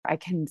I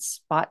can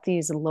spot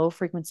these low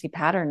frequency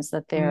patterns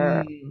that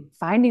they're Mm.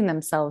 finding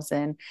themselves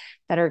in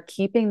that are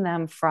keeping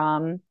them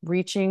from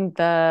reaching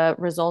the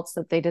results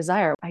that they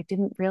desire. I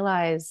didn't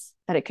realize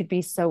that it could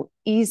be so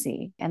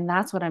easy. And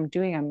that's what I'm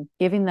doing. I'm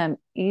giving them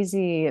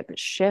easy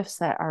shifts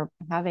that are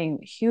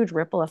having huge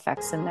ripple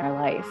effects in their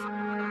life.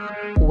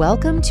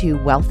 Welcome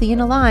to Wealthy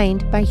and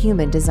Aligned by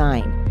Human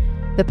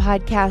Design, the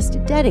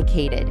podcast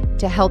dedicated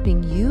to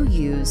helping you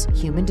use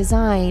human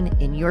design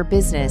in your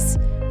business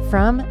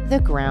from the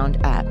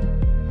ground up.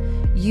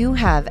 You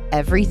have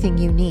everything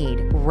you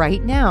need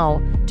right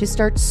now to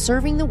start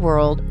serving the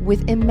world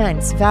with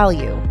immense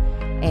value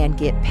and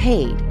get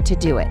paid to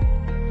do it.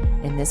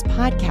 In this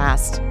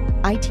podcast,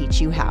 I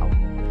teach you how.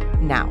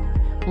 Now,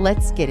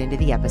 let's get into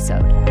the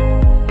episode.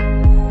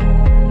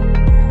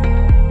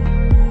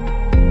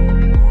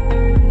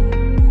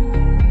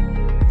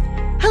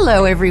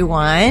 Hello,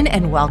 everyone,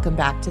 and welcome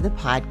back to the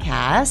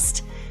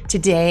podcast.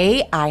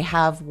 Today, I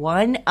have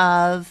one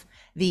of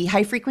the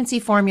High Frequency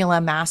Formula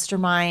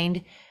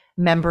Mastermind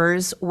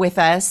members with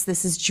us.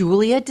 This is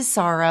Julia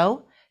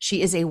DeSaro.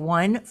 She is a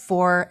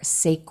 1-4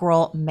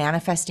 sacral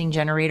manifesting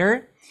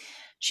generator.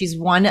 She's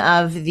one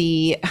of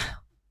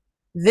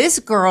this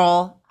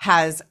girl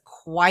has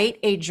quite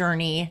a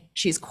journey.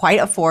 She's quite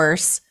a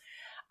force.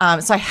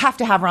 So I have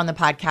to have her on the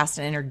podcast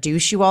and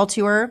introduce you all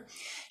to her.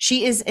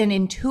 She is an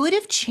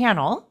intuitive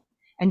channel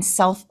and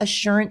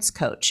self-assurance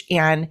coach.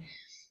 And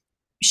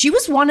she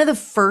was one of the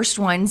first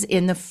ones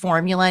in the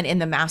formula and in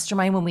the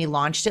mastermind when we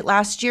launched it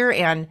last year.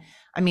 And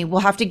I mean,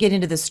 we'll have to get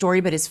into the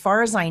story, but as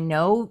far as I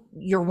know,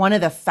 you're one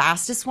of the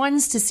fastest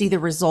ones to see the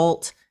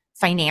result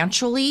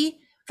financially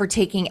for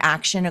taking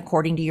action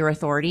according to your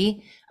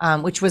authority,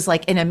 which was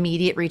like an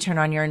immediate return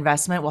on your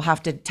investment. We'll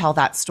have to tell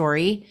that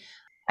story.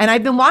 And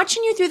I've been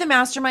watching you through the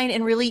mastermind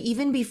and really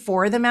even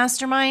before the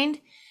mastermind.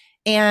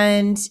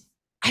 And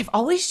I've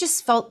always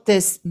just felt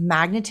this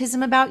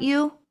magnetism about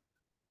you.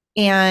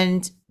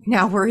 And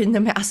now we're in the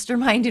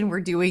mastermind and we're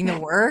doing the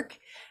work.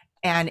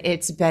 And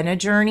it's been a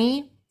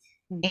journey.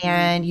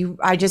 And you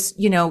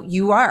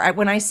are,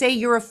 when I say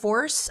you're a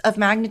force of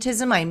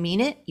magnetism, I mean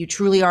it. You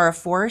truly are a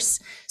force.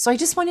 So I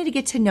just wanted to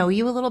get to know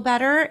you a little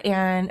better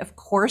and, of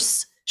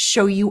course,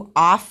 show you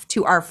off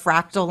to our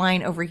fractal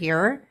line over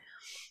here.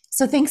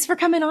 So thanks for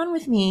coming on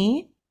with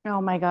me.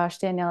 Oh my gosh,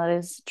 Danielle, it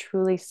is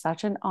truly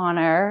such an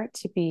honor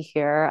to be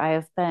here. I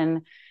have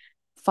been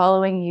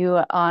following you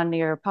on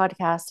your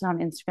podcast and on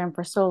Instagram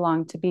for so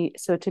long. To be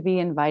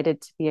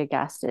invited to be a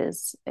guest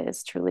is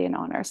truly an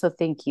honor. So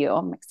thank you.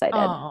 I'm excited.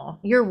 Oh,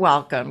 you're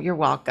welcome. You're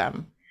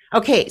welcome.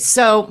 Okay,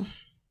 so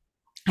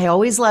I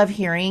always love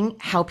hearing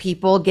how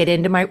people get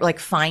into my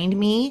find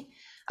me.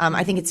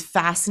 I think it's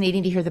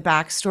fascinating to hear the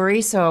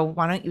backstory. So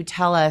why don't you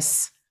tell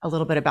us a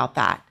little bit about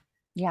that?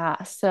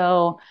 Yeah.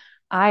 So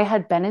I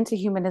had been into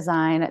human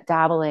design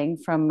dabbling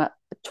from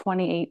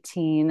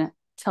 2018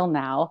 till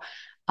now.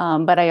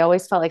 But I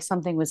always felt like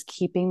something was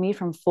keeping me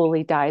from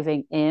fully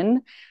diving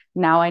in.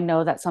 Now I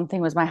know that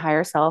something was my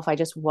higher self. I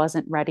just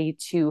wasn't ready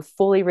to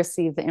fully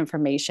receive the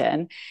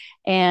information.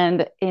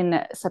 And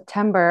in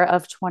September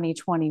of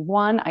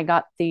 2021, I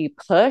got the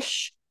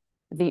push,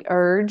 the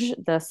urge,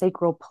 the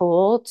sacral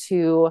pull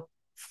to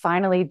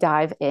finally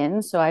dive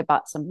in. So I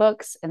bought some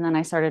books and then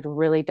I started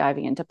really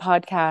diving into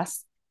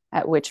podcasts,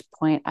 at which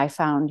point I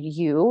found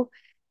you.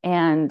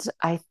 And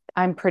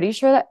I'm pretty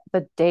sure that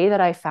the day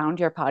that I found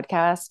your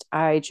podcast,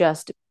 I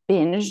just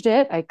binged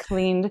it. I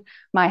cleaned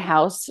my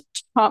house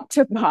top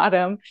to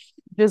bottom,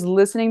 just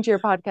listening to your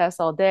podcast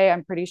all day.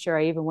 I'm pretty sure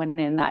I even went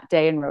in that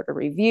day and wrote a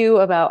review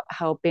about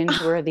how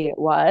binge worthy it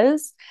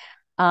was.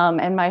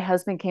 And my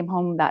husband came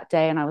home that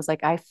day and I was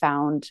like, I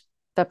found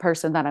the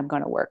person that I'm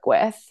going to work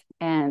with.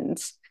 And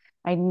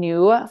I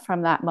knew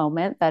from that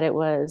moment that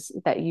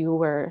that you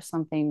were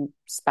something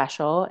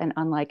special and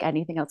unlike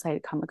anything else I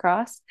had come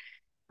across.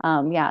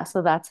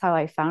 So that's how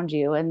I found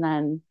you. And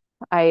then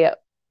I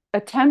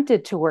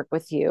attempted to work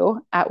with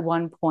you at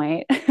one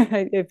point.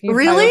 If you, I don't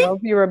Really? know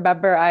if you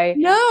remember,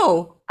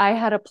 No. I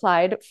had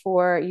applied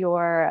for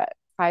your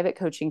private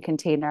coaching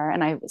container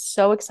and I was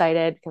so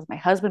excited because my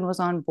husband was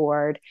on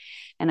board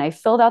and I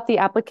filled out the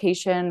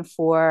application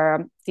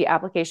for the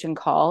application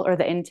call or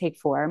the intake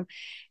form.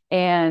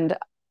 And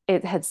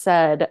it had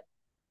said,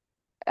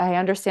 I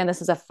understand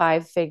this is a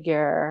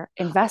 5-figure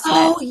investment.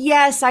 Oh,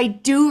 yes, I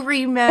do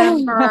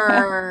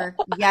remember.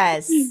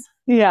 Yes.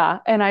 Yeah.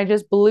 And I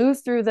just blew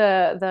through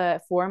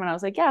the form and I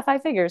was like, yeah,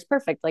 5 figures,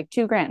 perfect. Like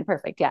 $2,000,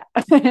 perfect. Yeah.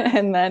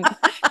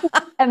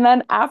 and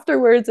then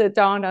afterwards it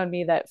dawned on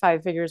me that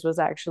 5 figures was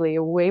actually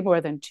way more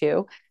than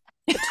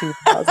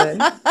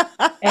 2,000.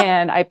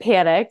 And I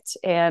panicked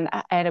and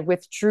I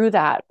withdrew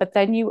that. But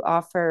then you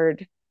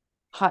offered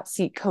hot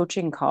seat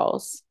coaching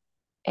calls.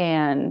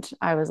 And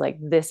I was like,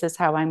 this is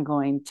how I'm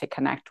going to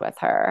connect with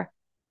her.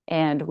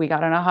 And we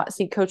got on a hot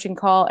seat coaching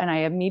call and I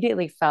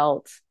immediately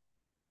felt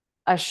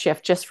a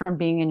shift just from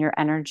being in your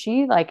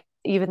energy. Like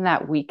even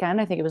that weekend,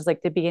 I think it was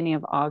like the beginning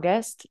of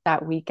August,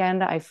 that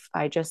weekend,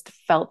 I just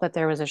felt that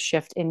there was a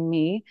shift in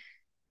me.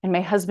 And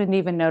my husband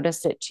even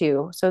noticed it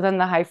too. So then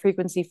the high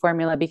frequency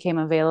formula became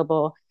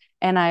available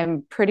And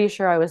I'm pretty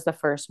sure I was the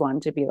first one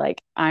to be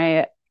like,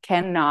 I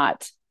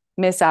cannot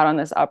miss out on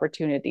this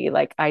opportunity.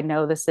 Like, I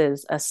know this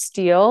is a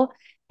steal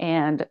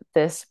and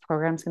this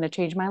program's going to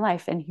change my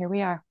life. And here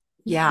we are.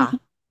 Yeah.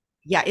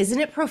 Yeah. Isn't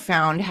it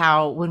profound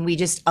how when we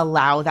just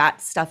allow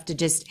that stuff to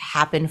just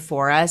happen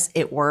for us,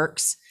 it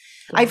works?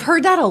 I've Yeah.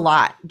 heard that a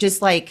lot.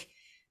 Just like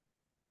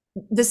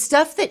the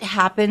stuff that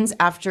happens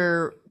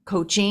after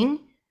coaching,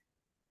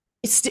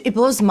 it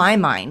blows my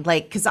mind.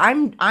 Like, because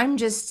I'm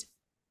just,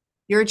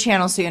 you're a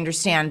channel, so you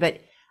understand,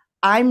 but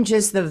I'm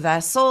just the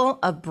vessel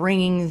of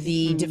bringing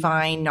the Mm-hmm.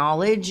 divine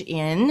knowledge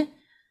in.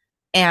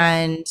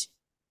 And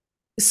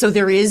so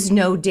there is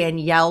no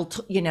Danielle,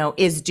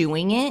 is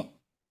doing it.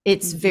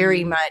 It's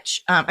very Mm-hmm.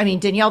 much, I mean,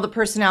 Danielle, the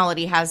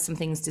personality, has some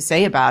things to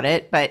say about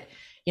it, but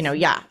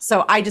yeah.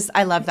 So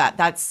I love that.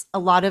 That's a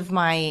lot of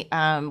my,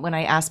 when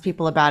I ask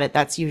people about it,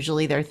 that's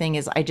usually their thing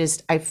is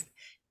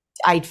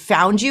I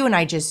found you and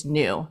I just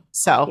knew.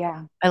 So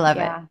Yeah. I love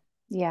it. Yeah.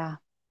 Yeah.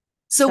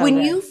 So So when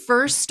good. you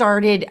first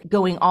started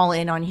going all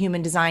in on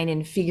human design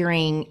and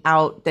figuring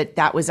out that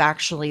that was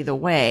actually the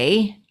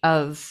way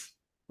of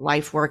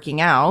life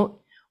working out,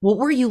 what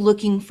were you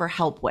looking for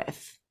help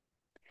with?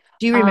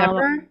 Do you Um,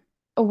 remember?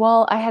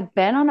 well, I had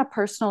been on a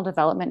personal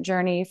development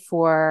journey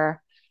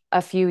for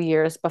a few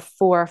years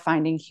before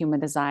finding human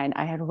design.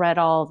 I had read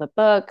all the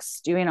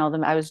books,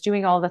 I was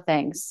doing all the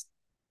things,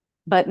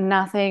 but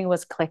nothing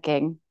was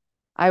clicking.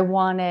 I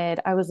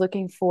was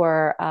looking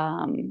for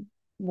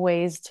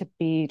ways to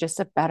be just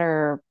a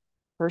better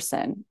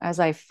person, as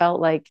I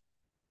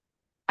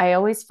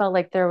always felt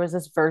like there was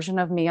this version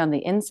of me on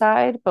the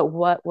inside, but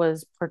what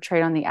was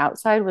portrayed on the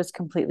outside was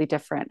completely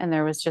different. And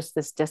there was just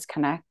this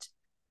disconnect.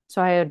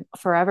 So I had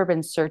forever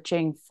been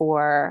searching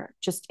for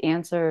just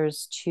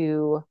answers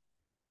to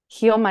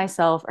heal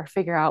myself or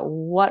figure out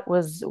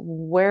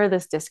where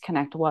this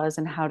disconnect was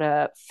and how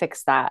to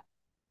fix that.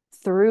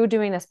 Through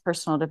doing this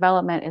personal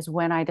development is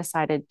when I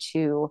decided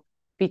to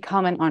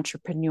become an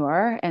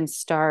entrepreneur and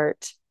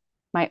start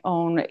my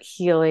own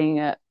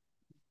healing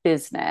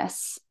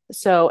business.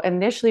 So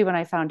initially when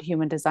I found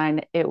human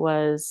design, it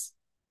was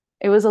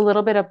a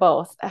little bit of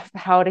both,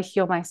 how to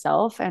heal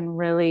myself and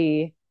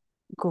really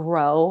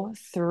grow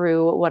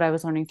through what I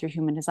was learning through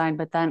human design,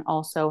 but then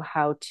also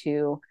how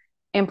to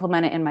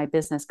implement it in my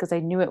business because I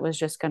knew it was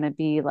just going to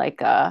be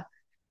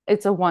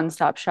it's a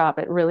one-stop shop.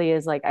 It really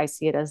is, like, I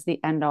see it as the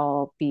end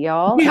all be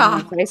all. And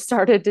Yeah. once I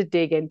started to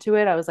dig into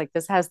it, I was like,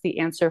 this has the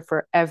answer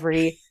for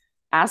every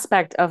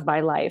aspect of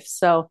my life.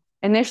 So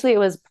initially it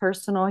was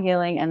personal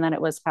healing, and then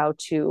it was how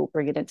to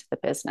bring it into the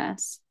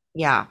business.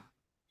 Yeah.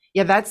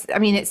 Yeah. I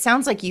mean, it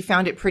sounds like you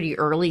found it pretty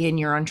early in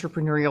your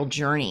entrepreneurial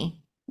journey.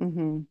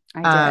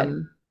 I did.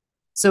 Um,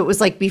 so it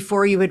was like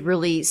before you had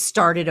really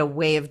started a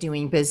way of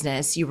doing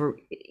business, you were,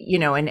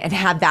 and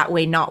had that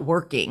way not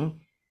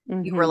working.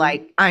 You were hmm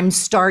like, I'm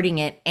starting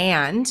it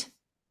and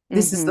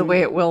this is the hmm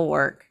way it will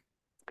work.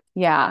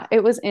 Yeah,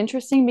 it was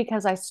interesting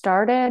because I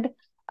started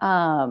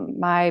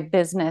my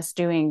business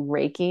doing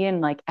Reiki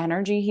and like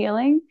energy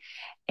healing.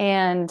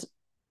 And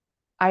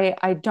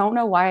I don't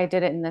know why I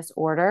did it in this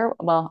order.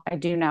 Well, I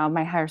do now.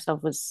 My higher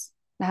self was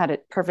had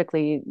it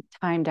perfectly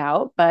timed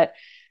out, but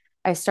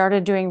I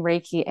started doing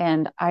Reiki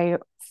and I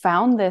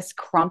found this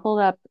crumpled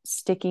up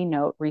sticky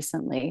note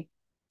recently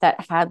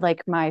that had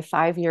like my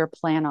 5-year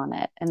plan on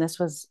it. And this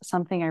was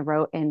something I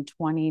wrote in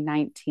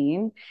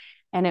 2019.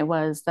 And it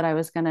was that I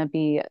was going to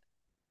be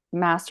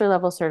master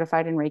level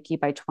certified in Reiki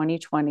by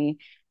 2020.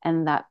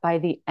 And that by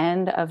the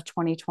end of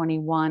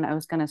 2021, I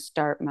was going to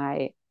start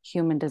my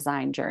human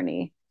design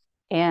journey.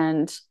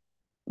 And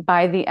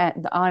by the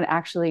end, on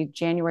actually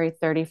January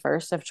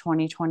 31st of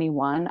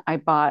 2021, I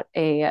bought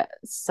a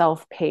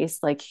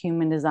self-paced like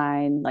human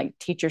design, like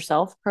teach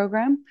yourself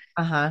program.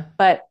 Uh-huh.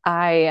 But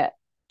I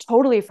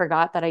totally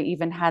forgot that I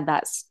even had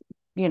that,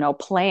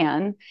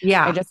 plan.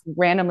 I Yeah. just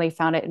randomly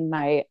found it in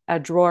my a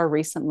drawer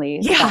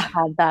recently that Yeah.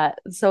 had that.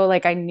 So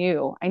like I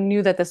knew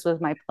that this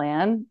was my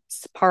plan.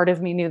 Part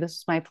of me knew this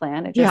was my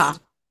plan. It Yeah.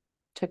 just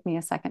took me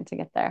a second to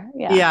get there.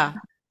 Yeah. Yeah.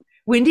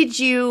 When did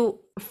you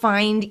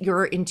find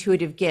your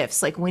intuitive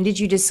gifts? Like, when did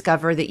you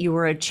discover that you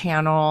were a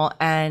channel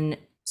and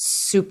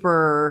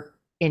super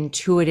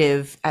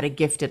intuitive at a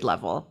gifted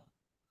level?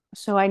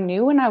 So I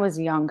knew when I was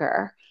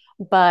younger,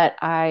 but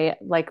I,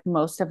 like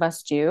most of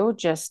us do,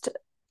 just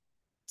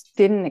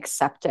didn't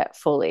accept it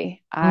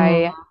fully.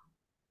 I Mm,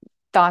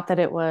 thought that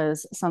it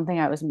was something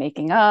I was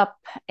making up,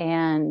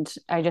 and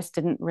I just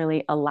didn't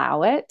really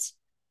allow it.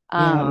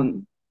 yeah.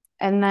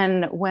 And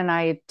then when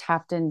I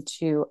tapped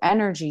into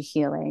energy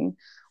healing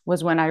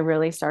was when I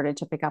really started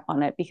to pick up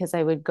on it because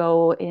I would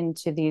go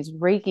into these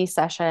Reiki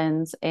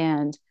sessions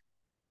and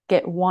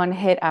get one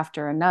hit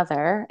after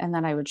another. And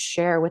then I would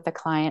share with the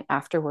client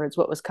afterwards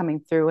what was coming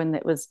through. And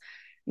it was,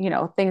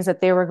 things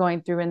that they were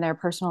going through in their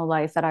personal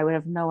life that I would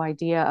have no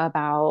idea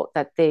about,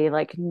 that they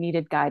like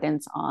needed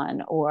guidance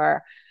on,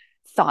 or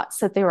thoughts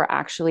that they were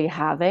actually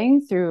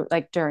having through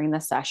like during the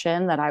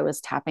session that I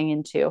was tapping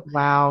into.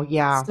 Wow.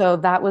 Yeah. So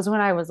that was when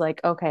I was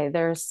like, okay,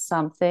 there's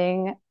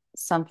something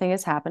something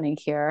is happening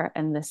here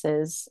and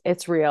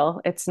it's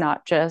real. It's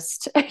not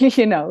just,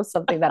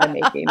 something that I'm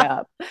making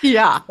up.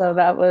 Yeah. So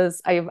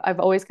I've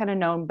always kind of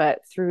known, but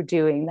through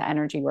doing the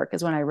energy work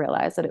is when I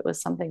realized that it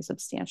was something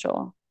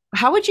substantial.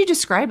 How would you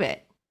describe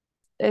it?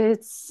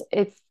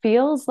 It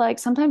feels like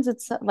sometimes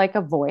it's like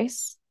a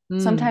voice.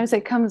 Mm. Sometimes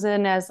it comes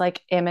in as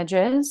like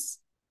images.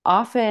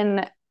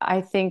 Often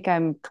I think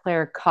I'm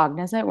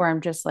claircognizant where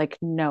I'm just like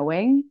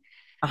knowing.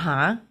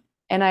 Uh-huh.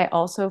 And I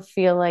also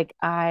feel like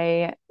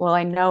I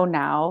know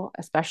now,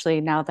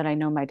 especially now that I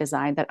know my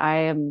design, that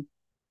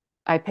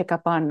I pick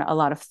up on a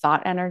lot of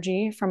thought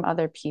energy from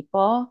other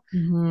people.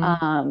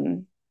 Mhm.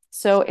 Um,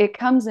 so it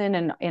comes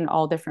in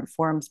all different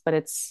forms, but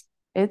it's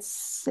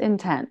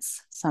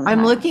intense I'm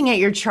sometimes. looking at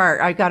your chart.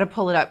 I got to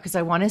pull it up because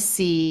I want to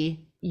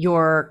see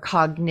your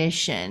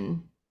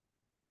cognition,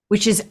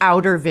 which is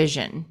outer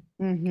vision.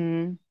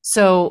 Mm-hmm.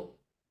 So,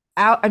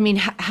 I mean,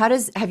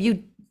 have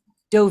you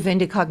dove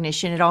into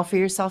cognition at all for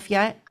yourself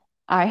yet?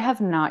 I have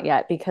not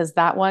yet because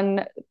that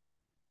one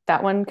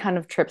kind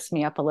of trips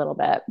me up a little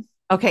bit.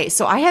 Okay,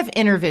 so I have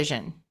inner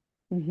vision.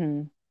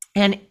 Mm-hmm.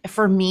 And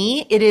for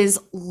me, it is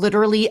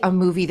literally a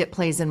movie that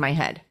plays in my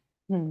head.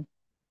 Mm-hmm.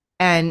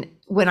 And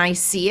when I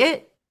see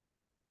it,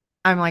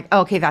 I'm like,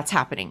 oh, okay, that's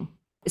happening.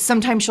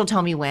 Sometimes she'll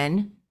tell me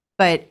when,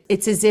 but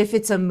it's as if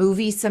it's a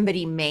movie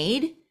somebody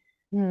made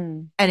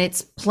and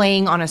it's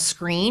playing on a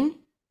screen,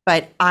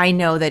 but I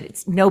know that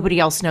it's nobody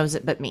else knows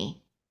it but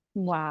me.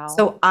 Wow.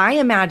 So I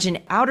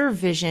imagine outer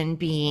vision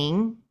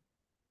being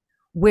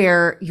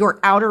where your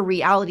outer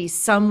reality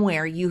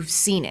somewhere you've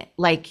seen it.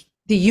 Like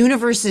the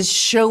universe is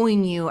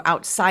showing you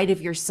outside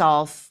of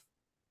yourself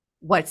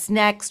what's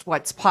next,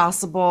 what's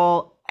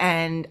possible.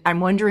 And I'm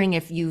wondering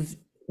if you've,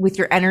 with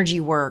your energy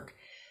work,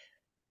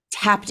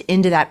 tapped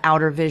into that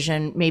outer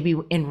vision, maybe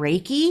in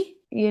Reiki.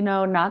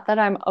 Not that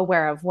I'm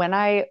aware of. When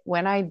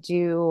I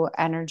do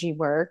energy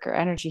work or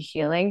energy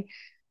healing,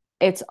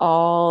 it's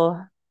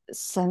all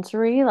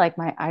sensory, like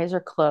my eyes are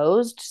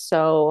closed.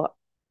 So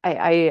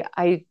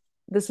I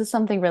this is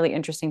something really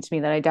interesting to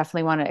me that I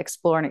definitely want to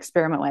explore and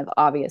experiment with,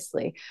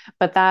 obviously.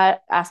 But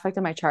that aspect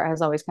of my chart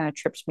has always kind of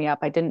tripped me up.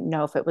 I didn't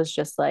know if it was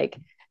just like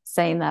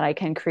saying that I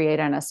can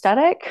create an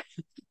aesthetic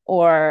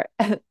or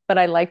but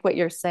I like what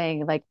you're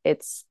saying. Like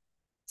it's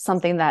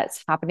something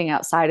that's happening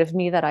outside of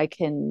me that I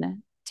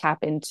can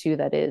tap into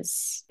that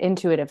is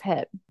intuitive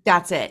hit.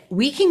 That's it.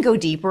 We can go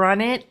deeper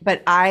on it,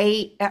 but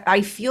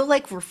I feel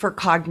like for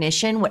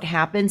cognition, what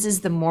happens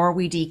is the more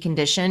we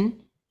decondition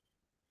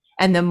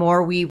and the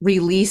more we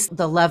release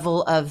the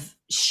level of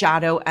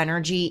shadow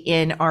energy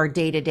in our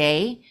day to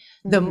day,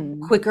 Mm-hmm.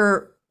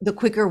 the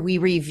quicker we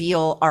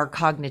reveal our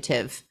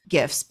cognitive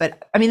gifts.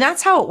 But I mean,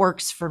 that's how it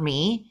works for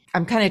me.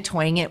 I'm kind of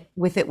toying it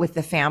with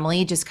the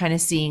family, just kind of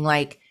seeing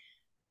like,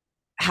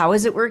 how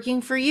is it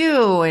working for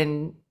you?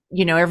 And,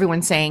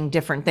 everyone's saying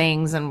different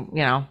things and,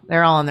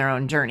 they're all on their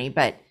own journey,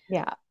 but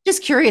Yeah.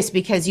 just curious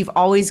because you've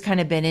always kind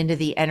of been into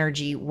the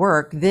energy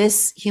work.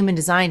 This human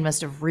design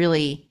must have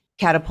really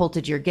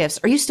catapulted your gifts.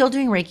 Are you still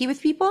doing Reiki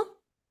with people?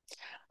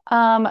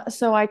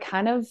 So I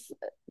kind of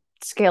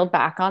scaled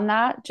back on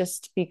that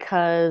just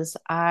because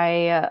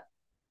I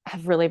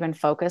have really been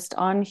focused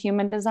on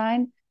human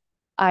design.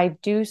 I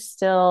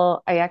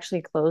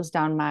actually closed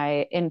down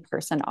my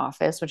in-person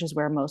office, which is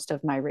where all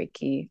of my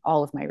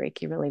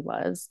Reiki really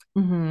was.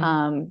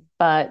 Mm-hmm.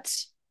 But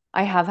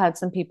I have had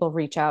some people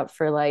reach out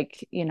for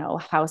like,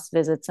 house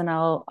visits and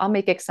I'll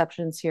make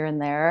exceptions here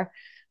and there,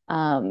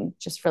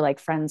 just for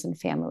like friends and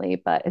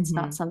family, but it's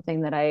Mm-hmm. not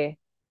something that I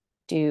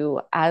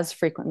do as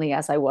frequently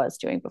as I was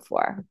doing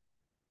before.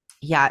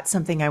 Yeah, it's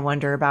something I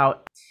wonder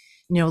about.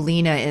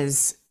 Lena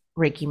is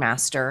Reiki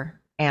master,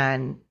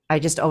 and I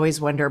just always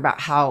wonder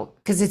about how,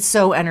 because it's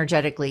so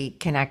energetically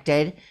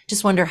connected,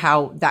 just wonder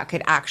how that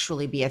could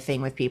actually be a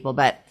thing with people.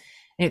 But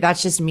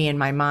that's just me in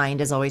my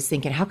mind is always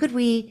thinking, how could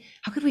we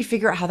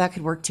figure out how that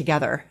could work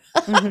together?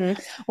 Mm-hmm.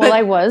 Well,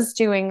 I But was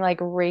doing like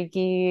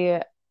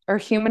Reiki or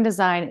human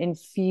design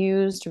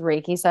infused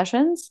Reiki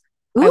sessions.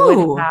 I would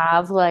ooh,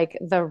 have like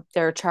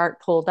their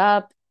chart pulled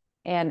up,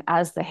 and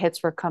as the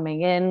hits were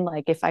coming in,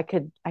 like if I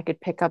could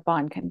pick up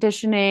on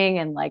conditioning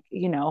and like,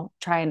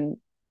 try and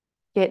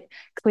get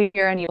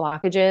clear any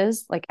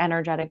blockages, like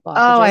energetic oh,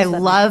 I blockages that I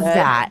love could.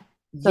 that.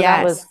 So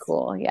that was Yes.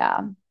 cool.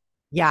 Yeah.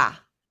 Yeah.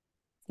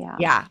 Yeah.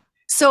 Yeah.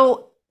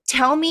 So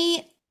tell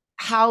me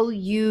how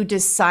you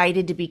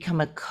decided to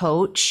become a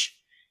coach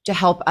to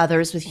help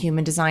others with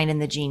human design and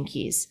the gene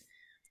keys.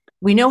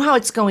 We know how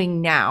it's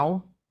going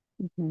now,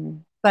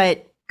 Mhm.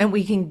 and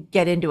we can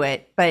get into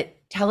it, but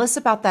tell us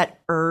about that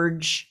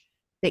urge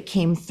that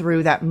came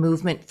through that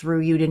movement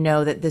through you to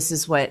know that this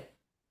is what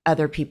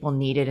other people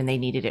needed and they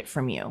needed it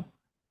from you.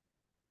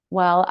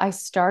 Well, I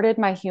started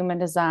my human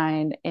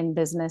design in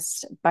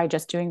business by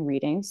just doing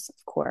readings,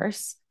 of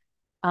course.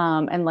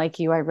 And like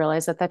you, I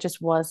realized that that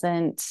just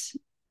wasn't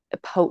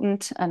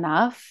potent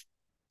enough.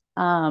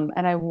 And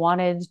I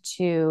wanted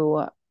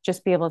to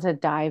just be able to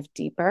dive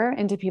deeper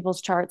into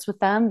people's charts with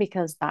them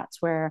because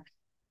that's where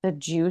the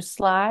juice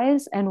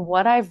lies. And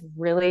what I've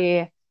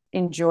really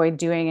enjoy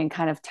doing and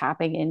kind of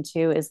tapping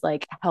into is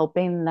like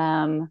helping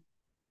them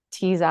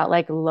tease out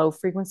like low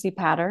frequency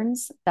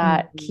patterns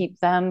that Mhm. keep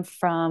them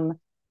from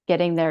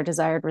getting their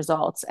desired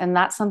results. And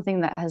that's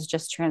something that has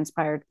just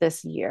transpired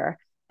this year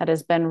that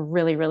has been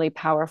really, really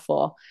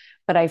powerful.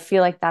 But I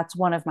feel like that's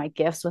one of my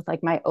gifts with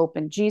like my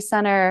Open G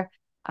Center.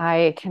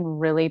 I can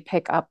really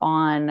pick up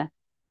on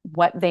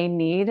what they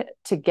need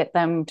to get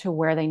them to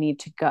where they need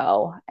to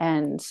go.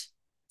 And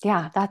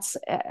yeah,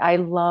 I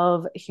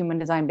love human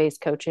design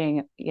based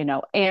coaching,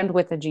 and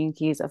with the Gene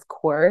Keys, of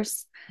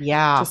course,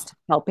 Yeah. just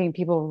helping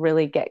people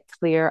really get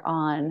clear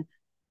on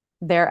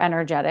their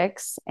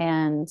energetics.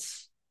 And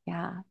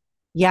yeah.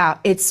 Yeah,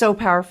 it's so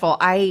powerful.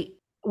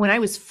 When I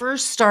was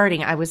first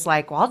starting, I was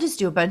like, well, I'll just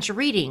do a bunch of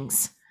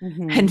readings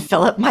and Mm-hmm.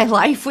 fill up my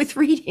life with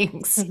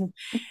readings.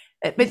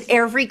 Mm-hmm. But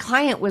every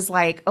client was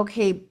like,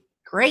 okay,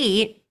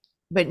 great,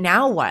 but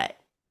now what?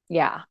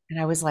 Yeah. And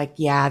I was like,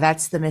 yeah,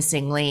 that's the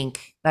missing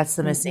link. That's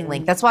the missing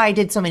link. Mm-hmm. That's why I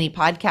did so many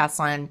podcasts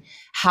on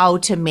how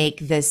to make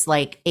this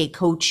like a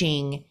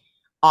coaching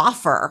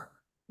offer.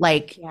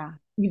 Like, Yeah.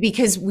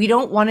 because we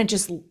don't want to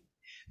just,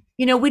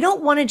 we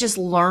don't want to just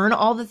learn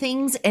all the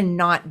things and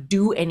not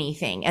do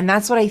anything. And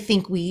that's what I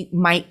think we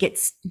might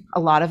a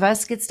lot of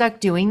us get stuck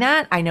doing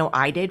that. I know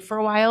I did for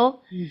a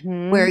while,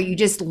 where Mm-hmm. you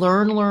just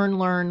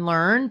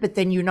learn, but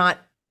then you're not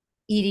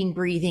eating,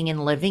 breathing,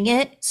 and living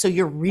it. So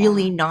you're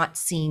really Yeah. not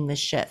seeing the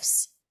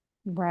shifts.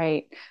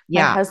 Right. My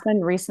Yeah.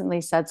 husband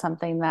recently said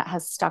something that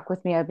has stuck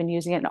with me. I've been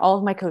using it in all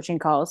of my coaching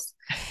calls.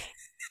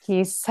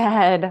 He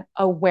said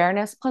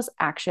awareness plus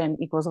action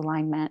equals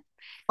alignment.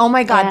 Oh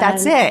my God,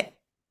 that's And it.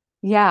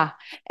 yeah.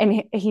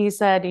 And he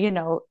said,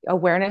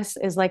 awareness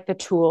is like the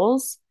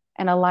tools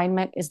and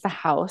alignment is the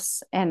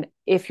house. And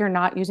if you're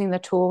not using the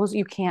tools,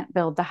 you can't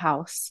build the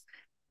house.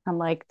 I'm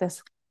like,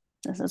 this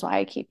is why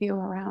I keep you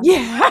around.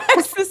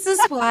 Yes, this is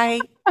why.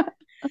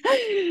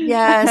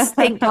 Yes,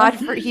 thank God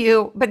for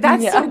you. But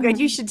that's so Yeah. good.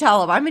 You should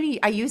tell them.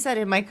 I use that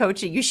in my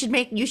coaching. You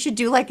should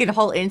do like a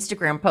whole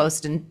Instagram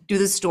post and do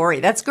the story.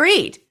 That's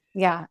great.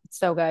 Yeah. It's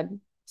so good.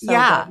 So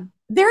Yeah. good.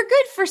 They're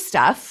good for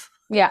stuff.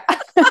 Yeah.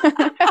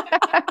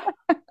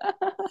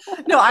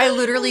 No, I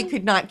literally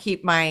could not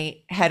keep my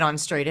head on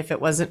straight if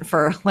it wasn't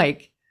for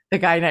like the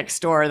guy next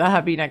door, the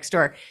hubby next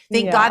door.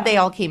 Thank God Yeah. they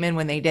all came in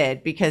when they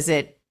did, because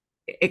it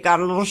got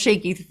a little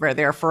shaky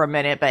for a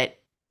minute, but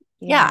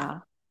yeah. Yeah.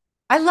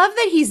 I love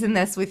that he's in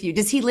this with you.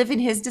 Does he live in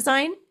his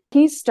design?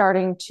 He's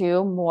starting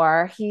to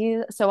more.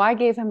 So I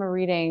gave him a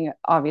reading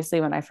obviously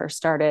when I first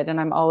started,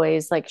 and I'm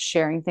always like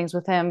sharing things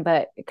with him,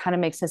 but it kind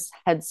of makes his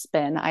head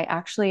spin. I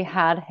actually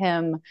had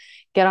him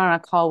get on a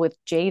call with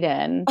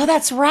Jaden Oh,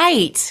 that's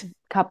right. a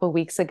couple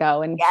weeks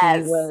ago, and he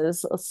Yes.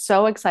 was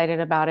so excited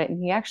about it.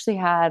 And he actually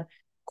had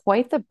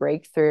quite the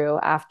breakthrough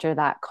after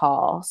that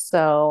call.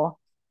 So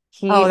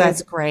he Oh,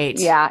 that's is, great.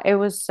 yeah, it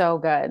was so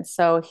good.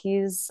 So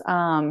he's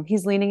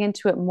leaning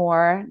into it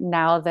more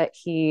now that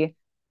he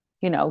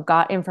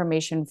got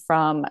information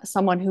from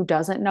someone who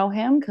doesn't know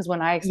him. Because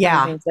when I explained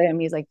Yeah. things to him,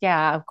 he's like,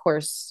 yeah, of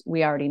course,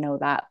 we already know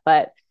that.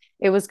 But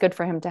it was good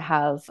for him to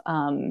have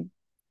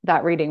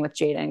that reading with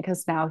Jaden,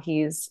 because now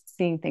he's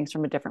seeing things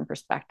from a different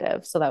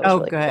perspective. So that was Oh,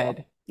 really cool.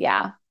 good.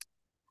 Yeah.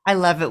 I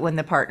love it when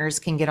the partners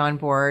can get on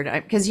board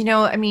because,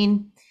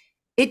 I'm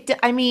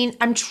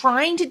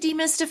trying to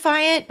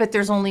demystify it, but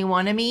there's only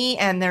one of me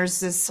and there's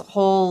this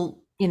whole,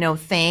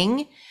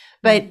 thing,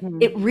 but Mm-hmm.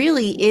 it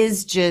really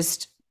is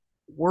just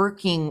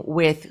working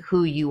with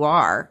who you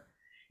are.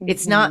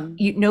 It's not,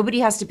 Mm-hmm. nobody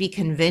has to be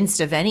convinced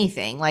of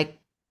anything. Like,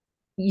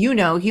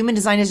 human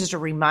design is just a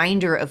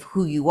reminder of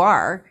who you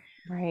are.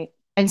 Right.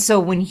 And so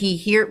when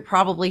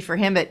probably for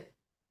him, but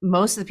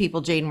most of the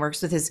people Jaden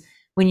works with is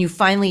when you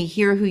finally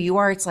hear who you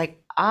are, it's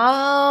like,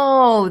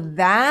 oh,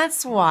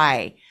 that's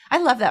why. I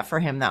love that for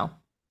him though.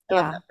 I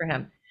love Yeah. that for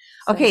him.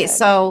 So Okay, good.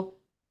 so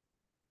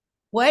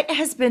what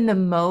has been the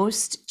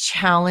most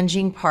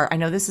challenging part? I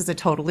know this is a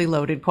totally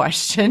loaded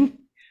question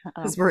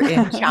because we're in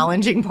Uh-oh.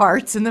 challenging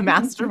parts in the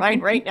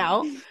mastermind right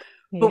now.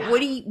 But Yeah.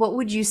 what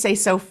would you say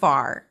so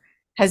far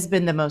has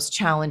been the most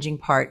challenging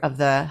part of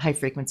the high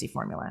frequency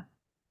formula?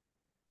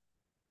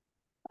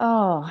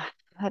 Oh,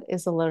 that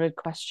is a loaded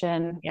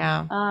question.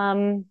 Yeah.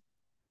 Um,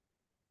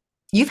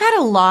 You've had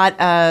a lot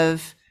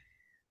of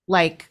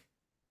like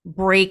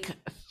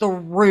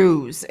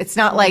breakthroughs. It's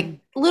not like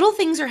little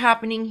things are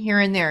happening here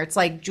and there. It's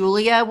like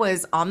Julia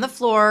was on the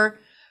floor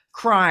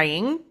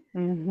crying,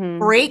 mm-hmm.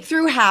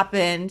 breakthrough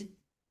happened,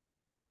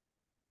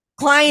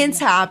 clients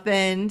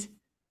happened.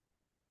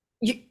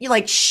 You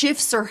like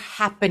shifts are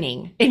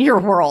happening in your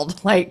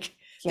world. Like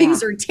Yeah.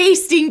 things are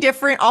tasting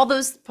different. All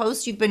those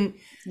posts I've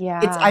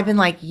Yeah. been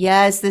like,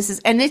 yes,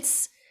 and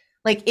it's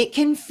like, it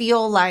can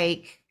feel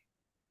like,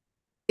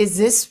 is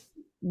this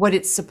what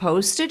it's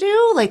supposed to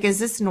do? Like, is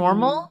this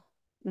normal?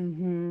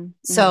 Mm-hmm.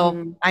 So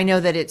Mm-hmm. I know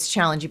that it's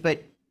challenging,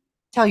 but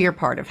tell your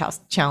part of how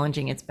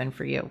challenging it's been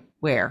for you.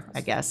 Where,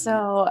 I guess.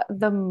 So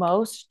the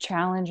most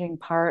challenging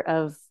part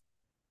of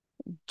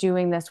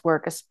doing this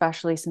work,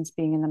 especially since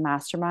being in the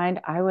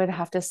mastermind, I would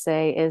have to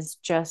say is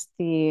just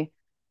the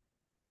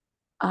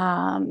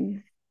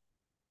um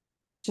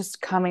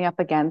just coming up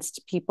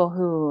against people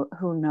who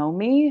know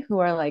me, who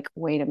are like,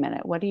 wait a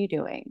minute, what are you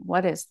doing?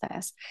 What is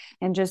this?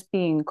 And just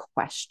being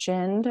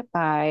questioned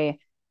by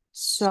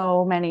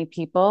so many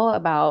people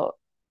about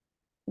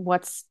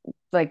what's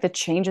like the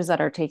changes that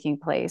are taking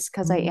place,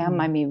 because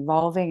I'm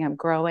evolving, I'm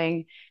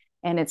growing,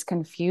 and it's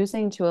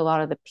confusing to a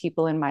lot of the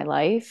people in my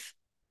life.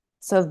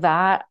 So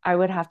that I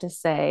would have to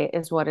say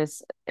is what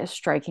is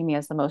striking me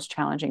as the most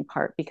challenging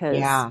part, because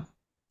Yeah.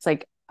 it's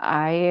like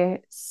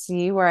I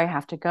see where I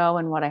have to go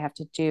and what I have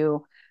to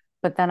do,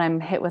 but then I'm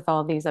hit with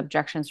all these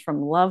objections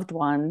from loved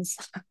ones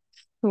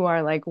who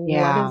are like, what is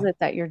Yeah. it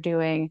that you're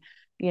doing?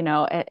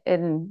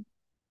 And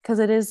because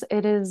it is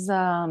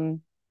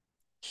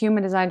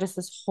human design, just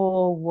this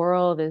whole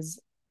world is,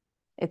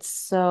 it's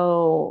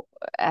so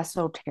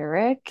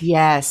esoteric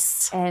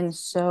Yes. and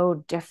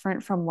so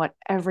different from what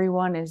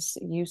everyone is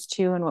used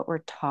to and what we're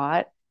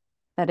taught,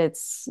 that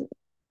it's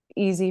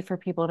easy for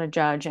people to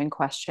judge and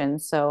question.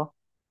 So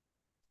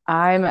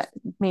I'm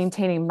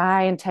maintaining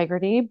my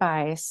integrity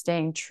by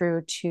staying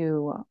true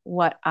to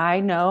what I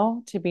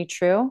know to be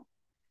true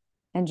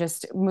and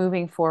just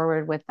moving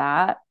forward with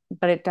that.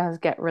 But it does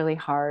get really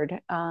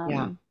hard,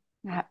 Yeah.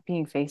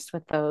 being faced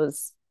with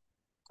those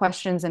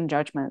questions and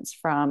judgments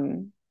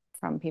from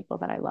people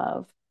that I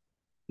love.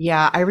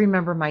 Yeah. I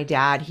remember my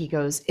dad, he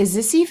goes, "Is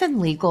this even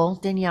legal,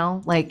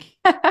 Danielle?" Like,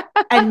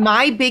 and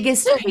my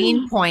biggest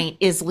pain point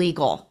is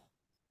legal.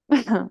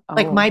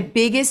 Like my Oh,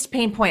 biggest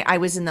pain point, I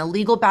was in the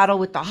legal battle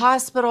with the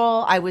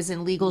hospital. I was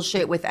in legal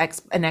shit with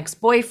an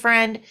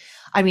ex-boyfriend.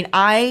 I mean,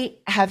 I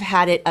have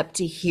had it up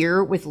to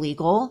here with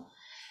legal.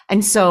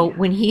 And so yeah.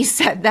 when he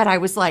said that, I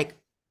was like,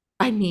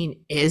 I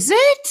mean, is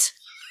it?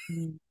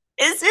 Mm.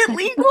 Is it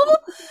legal?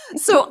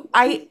 So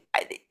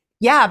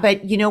yeah,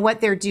 but you know what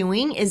they're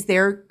doing is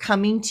they're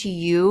coming to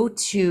you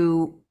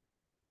to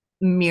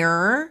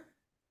mirror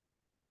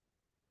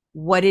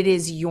what it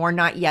is you're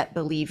not yet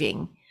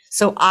believing.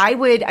 So I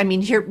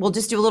mean, here, we'll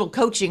just do a little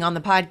coaching on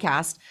the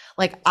podcast.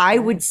 Like I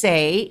would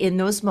say in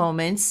those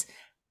moments,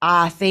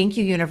 thank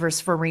you, universe,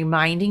 for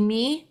reminding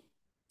me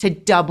to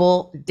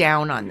double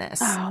down on this.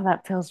 Oh,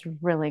 that feels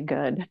really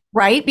good.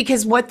 Right?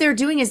 Because what they're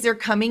doing is they're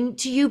coming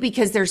to you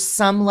because there's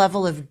some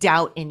level of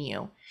doubt in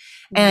you.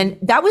 And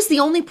Mm-hmm. that was the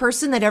only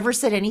person that ever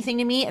said anything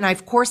to me. And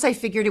of course, I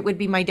figured it would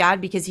be my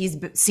dad because he's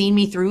seen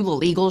me through the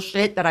legal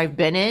shit that I've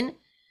been in.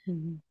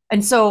 Mm-hmm.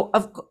 And so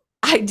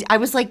I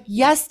was like,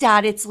 yes,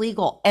 dad, it's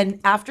legal.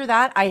 And after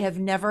that, I have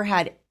never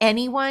had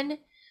anyone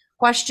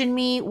question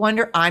me,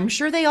 wonder. I'm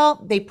sure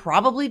they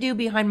probably do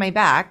behind my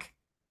back.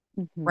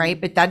 Mm-hmm. Right.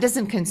 But that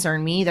doesn't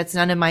concern me. That's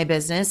none of my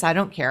business. I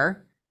don't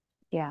care,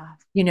 Yeah.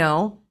 you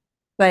know,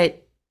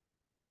 but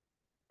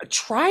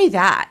try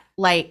that.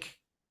 Like,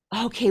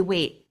 okay,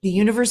 wait, the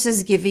universe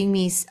is giving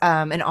me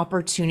an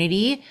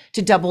opportunity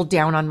to double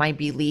down on my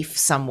belief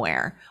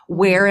somewhere.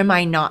 Where am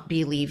I not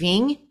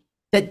believing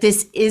that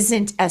this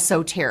isn't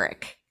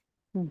esoteric?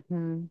 Mm-hmm.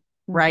 Mm-hmm.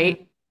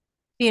 Right?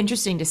 Be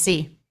interesting to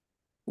see.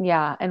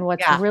 Yeah. And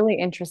what's Yeah. really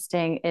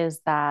interesting is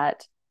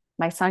that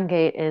my sun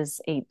gate is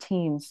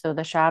 18. So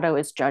the shadow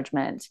is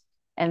judgment.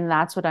 And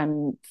that's what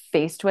I'm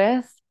faced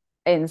with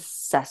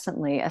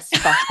incessantly,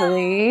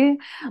 especially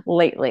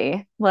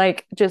lately.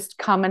 Like just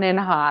coming in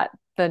hot.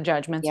 The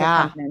judgments are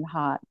Yeah. coming in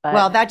hot. But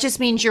Well, that just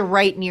means you're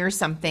right near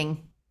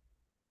something.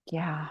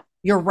 yeah,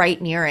 You're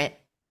right near it.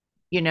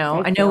 You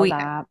know, I feel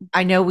that.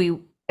 I know we,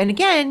 and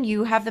again,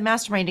 you have the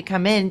mastermind to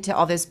come into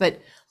all this,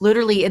 but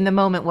literally in the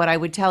moment, what I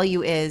would tell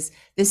you is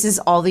this is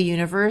all the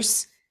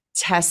universe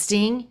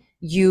testing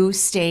you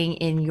staying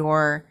in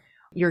your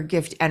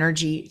gift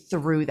energy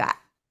through that.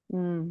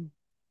 Mm.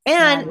 No,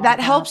 I And love that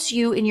that. helps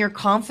you in your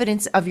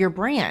confidence of your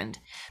brand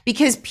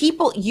because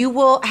you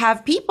will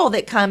have people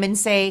that come and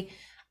say,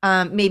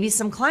 maybe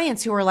some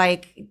clients who are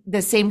like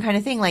the same kind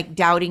of thing, like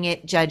doubting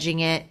it, judging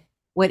it.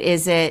 What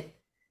is it?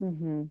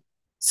 Mm-hmm.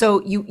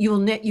 So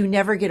you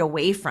never get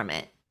away from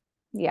it.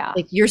 Yeah.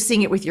 Like you're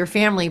seeing it with your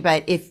family,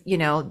 but if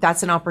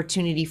that's an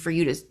opportunity for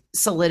you to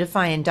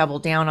solidify and double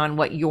down on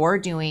what you're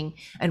doing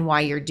and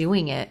why you're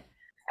doing it.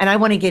 And I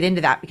want to get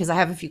into that because I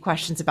have a few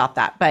questions about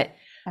that. But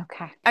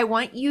Okay. I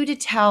want you to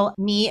tell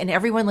me and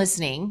everyone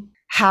listening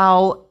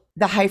how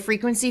the high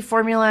frequency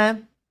formula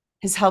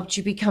has helped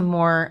you become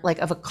more like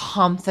of a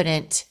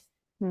confident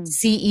Hmm.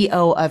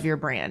 CEO of your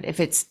brand, if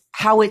it's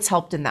how it's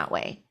helped in that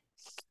way.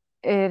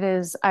 It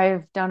is,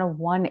 I've done a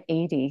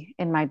 180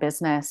 in my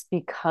business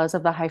because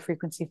of the high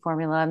frequency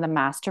formula and the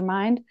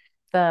mastermind.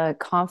 The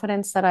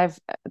confidence that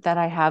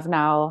I have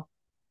now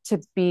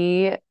to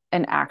be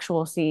an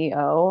actual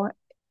CEO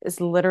is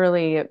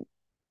literally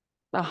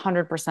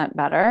 100%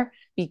 better,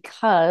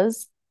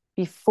 because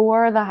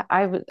before that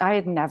I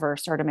had never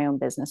started my own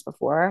business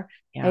before.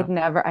 Yeah.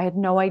 I had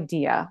no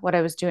idea what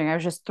I was doing. I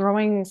was just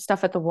throwing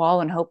stuff at the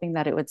wall and hoping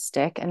that it would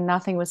stick, and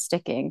nothing was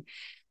sticking.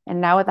 And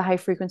now with the high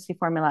frequency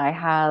formula, I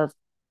have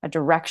a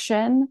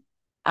direction.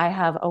 I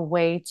have a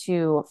way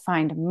to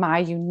find my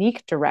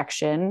unique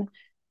direction.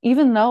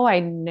 Even though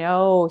I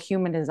know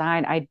human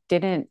design, I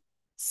didn't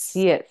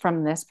see it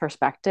from this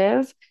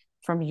perspective,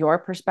 from your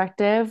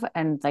perspective,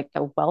 and like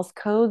the wealth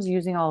codes,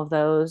 using all of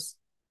those.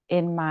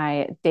 in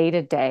my day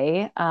to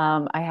day.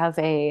 I have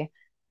I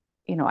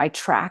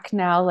track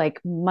now like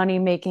money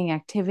making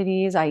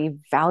activities. I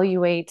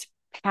evaluate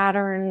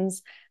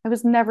patterns. I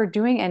was never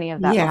doing any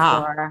of that Yeah.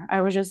 before.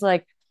 I was just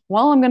like,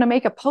 well, I'm going to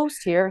make a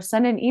post here,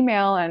 send an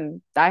email,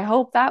 and I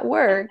hope that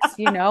works,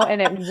 and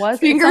it was, and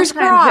Fingers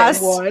sometimes it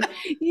crossed. would.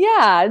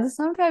 Yeah,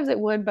 sometimes it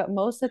would, but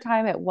most of the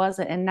time it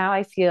wasn't. And now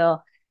I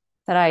feel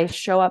that I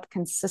show up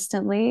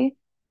consistently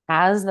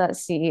as that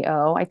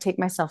CEO. I take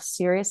myself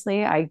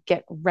seriously. I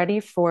get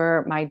ready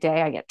for my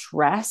day. I get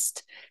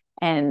dressed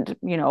and,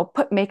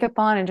 put makeup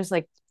on and just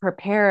like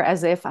prepare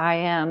as if I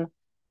am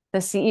the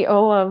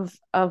CEO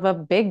of a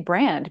big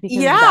brand, because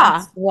Yeah.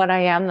 that's what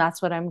I am.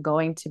 That's what I'm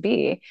going to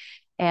be.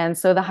 And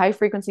so the high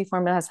frequency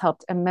formula has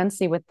helped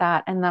immensely with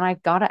that. And then I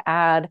got to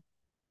add,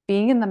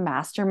 being in the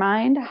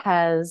mastermind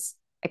has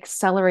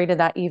accelerated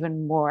that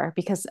even more,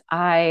 because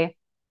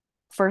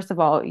first of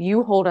all,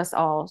 you hold us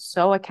all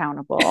so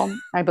accountable.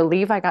 I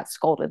believe I got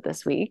scolded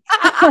this week.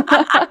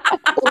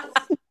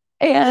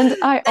 And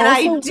I And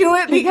I also, do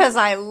it because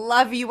I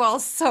love you all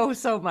so,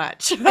 so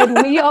much.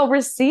 and we all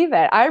receive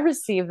it. I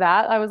received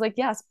that. I was like,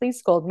 yes, please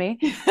scold me.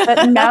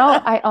 But now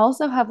I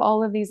also have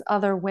all of these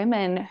other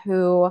women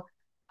who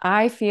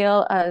I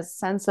feel a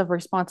sense of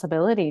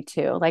responsibility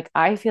to. Like,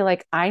 I feel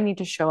like I need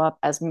to show up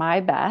as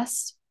my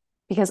best,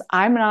 because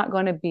I'm not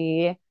going to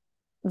be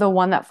the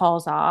one that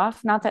falls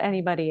off. Not that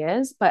anybody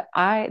is, but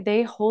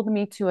they hold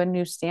me to a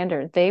new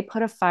standard. They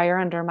put a fire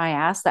under my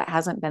ass that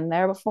hasn't been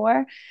there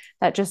before,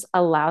 that just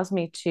allows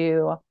me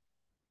to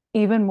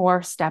even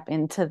more step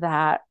into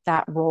that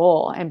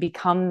role and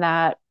become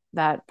that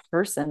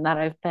person that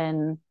I've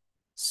been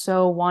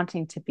so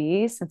wanting to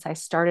be since I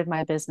started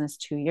my business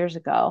 2 years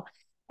ago.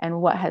 And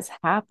what has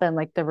happened,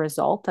 like the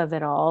result of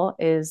it all,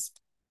 is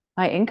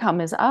my income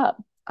is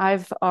up.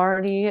 I've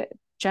already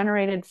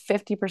generated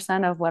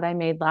 50% of what I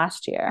made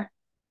last year,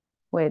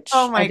 Oh which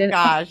I my didn't.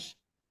 gosh.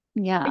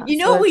 Yeah. You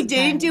know So what we it's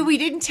didn't do? been, We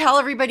didn't tell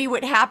everybody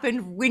what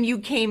happened when you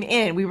came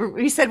in.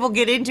 We said we'll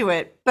get into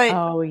it, but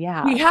oh, we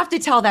yeah. have to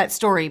tell that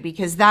story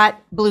because that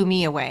blew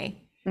me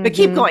away. But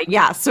keep Hmm. going.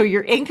 Yeah. So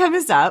your income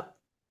is up.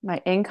 My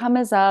income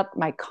is up.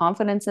 My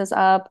confidence is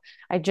up.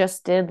 I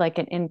just did like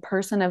an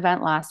in-person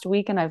event last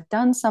week, and I've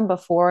done some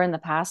before in the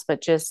past,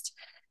 but just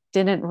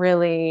didn't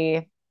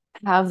really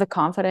have the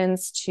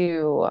confidence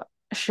to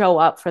show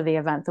up for the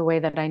event the way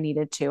that I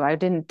needed to. I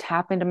didn't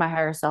tap into my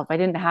higher self. I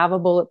didn't have a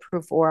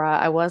bulletproof aura.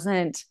 I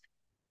wasn't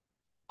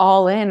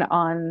all in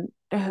on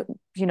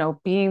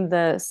being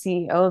the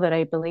CEO that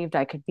I believed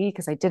I could be,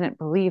 because I didn't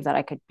believe that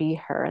I could be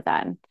her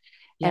then.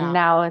 And Yeah.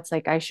 now it's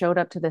like I showed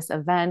up to this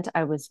event,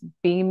 I was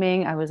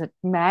beaming, I was a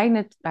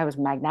magnet, I was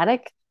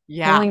magnetic,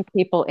 Yeah. pulling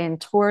people in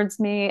towards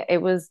me.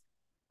 It was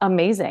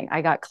amazing.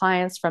 I got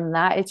clients from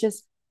that. It's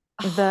just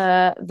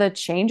the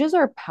changes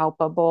are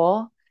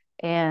palpable,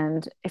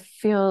 and it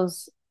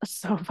feels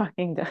so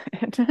fucking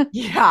good.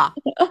 Yeah.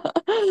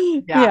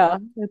 Yeah. Yeah,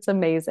 it's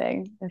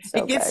amazing. It's so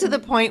It gets to the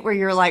good. point where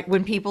you're like,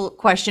 when people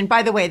question,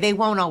 by the way, they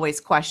won't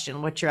always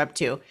question what you're up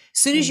to. As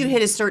soon as you Mhm.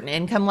 hit a certain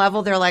income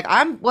level, they're like,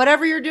 I'm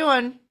whatever you're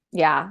doing,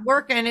 Yeah.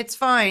 working, it's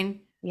fine.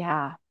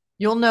 Yeah.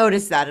 You'll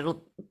notice that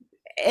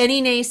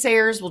any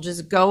naysayers will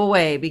just go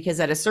away because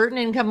at a certain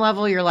income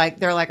level, they're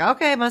like,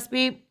 okay, must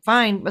be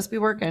fine, must be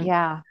working.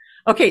 Yeah.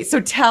 Okay, so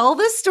tell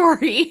the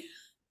story.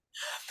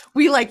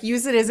 We like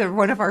use it as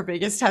one of our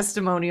biggest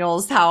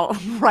testimonials, how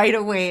right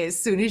away, as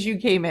soon as you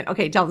came in.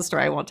 Okay, tell the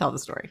story. I won't tell the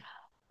story.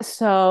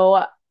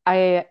 So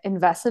I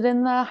invested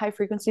in the high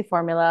frequency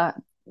formula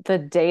the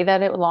day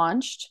that it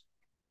launched.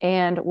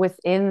 And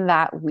within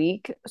that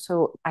week,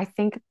 so I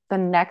think the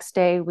next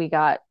day we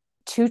got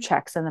two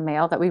checks in the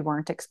mail that we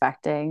weren't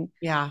expecting.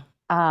 Yeah.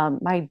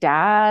 My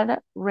dad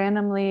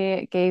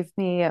randomly gave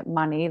me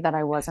money that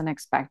I wasn't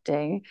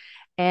expecting.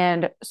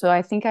 And so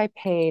I think I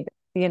paid,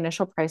 the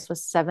initial price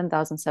was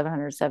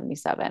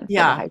 7,777 for the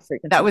Yeah. high That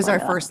frequency was our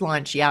formula. first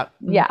launch. Yeah.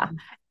 Yeah.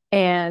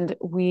 And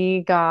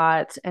we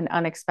got an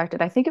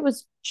unexpected, I think it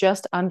was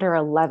just under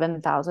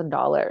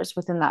 $11,000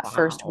 within that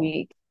first Wow.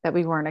 week that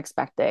we weren't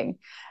expecting.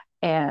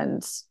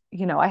 And,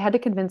 I had to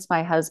convince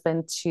my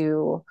husband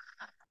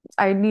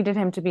I needed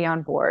him to be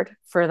on board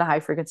for the high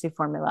frequency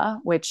formula,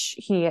 which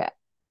he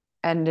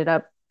ended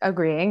up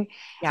agreeing.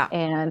 Yeah.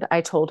 And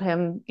I told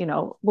him,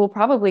 we'll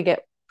probably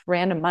get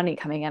random money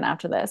coming in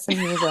after this. And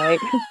he was like,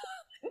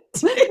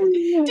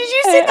 Did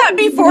you say that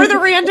before the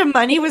random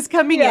money was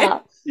coming in? yeah,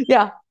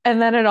 yeah.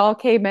 And then it all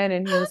came in,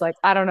 and he was like,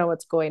 I don't know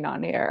what's going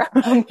on here.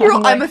 I'm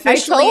I'm like, I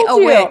officially told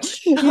a you.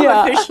 witch. I'm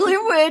Yeah. officially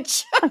a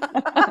witch.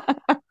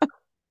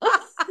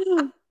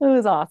 It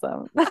was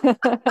awesome.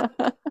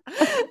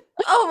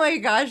 Oh my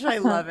gosh, I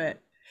love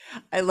it.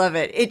 I love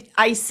it.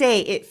 I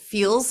say it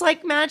feels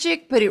like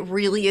magic, but it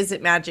really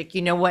isn't magic.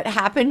 You know what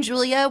happened,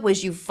 Julia,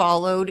 was you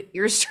followed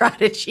your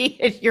strategy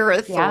and your Yeah.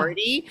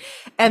 authority,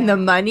 and the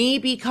Yeah. money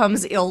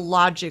becomes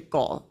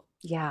illogical.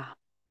 Yeah.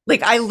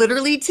 Like I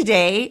literally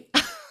today,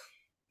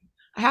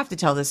 I have to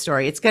tell this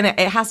story. It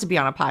has to be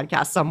on a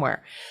podcast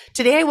somewhere.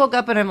 Today I woke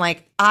up and I'm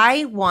like,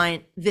 I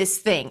want this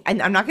thing.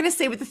 And I'm not gonna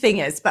say what the thing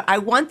is, but I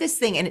want this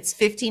thing and it's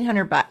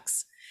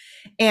 $1,500.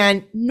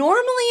 And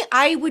normally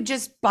I would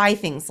just buy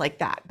things like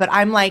that, but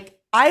I'm like,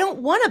 I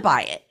don't want to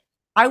buy it.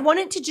 I want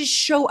it to just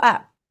show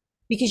up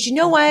because you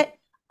know what?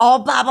 All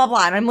blah, blah,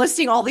 blah. And I'm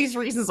listing all these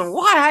reasons of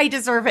why I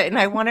deserve it. And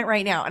I want it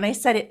right now. And I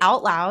said it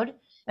out loud.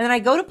 And then I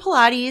go to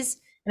Pilates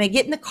and I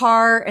get in the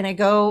car and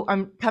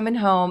I'm coming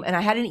home and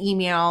I had an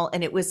email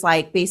and it was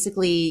like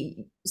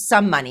basically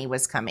some money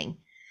was coming.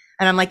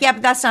 And I'm like, yeah,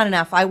 but that's not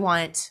enough. I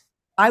want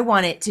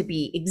it to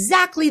be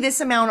exactly this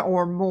amount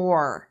or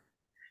more.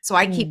 So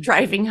I keep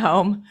driving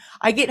home.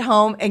 I get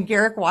home and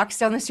Garrick walks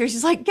down the stairs.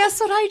 He's like, guess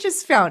what I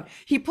just found?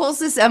 He pulls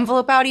this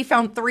envelope out. He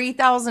found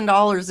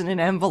 $3,000 in an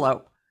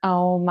envelope.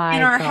 Oh my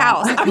in our God.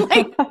 house. I'm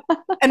like,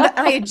 and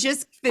I had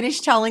just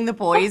finished telling the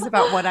boys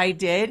about what I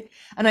did.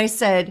 And I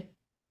said,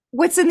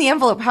 what's in the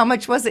envelope? How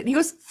much was it? And he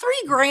goes,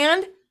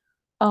 $3,000.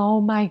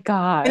 Oh my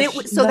gosh.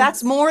 And so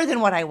that's more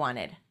than what I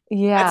wanted.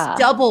 Yeah. That's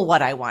double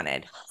what I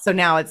wanted. So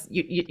now it's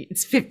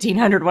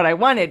 1,500 what I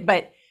wanted,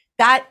 but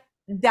that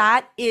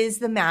is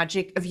the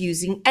magic of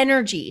using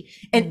energy.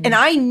 And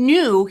I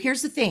knew,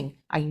 here's the thing.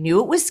 I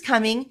knew it was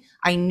coming.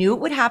 I knew it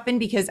would happen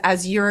because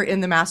as you're in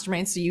the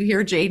mastermind, so you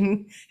hear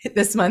Jaden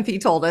this month, he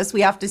told us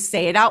we have to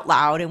say it out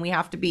loud and we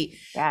have to be,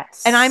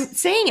 yes. And I'm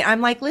saying it,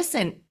 I'm like,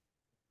 listen,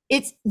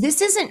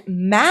 this isn't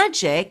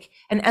magic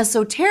and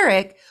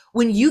esoteric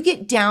when you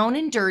get down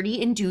and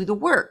dirty and do the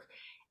work.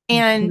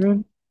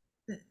 And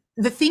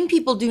the thing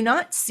people do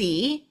not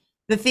see,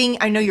 the thing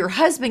I know your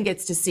husband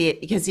gets to see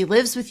it because he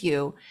lives with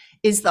you,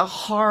 is the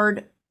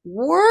hard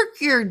work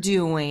you're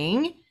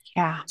doing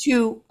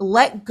to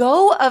let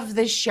go of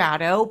the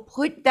shadow,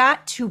 put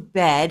that to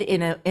bed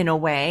in a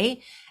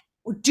way,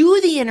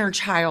 do the inner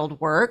child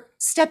work,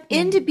 step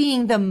into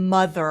being the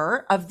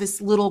mother of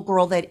this little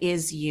girl that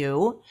is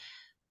you.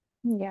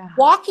 Yeah.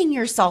 Walking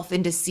yourself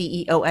into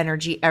CEO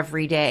energy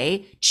every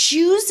day,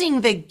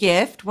 choosing the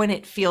gift when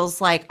it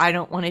feels like I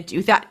don't want to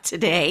do that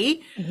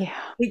today. Yeah.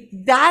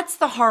 That's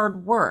the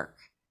hard work.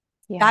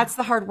 Yeah. That's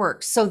the hard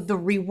work. So the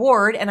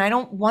reward, and I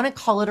don't want to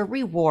call it a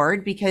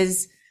reward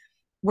because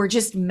we're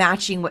just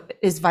matching what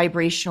is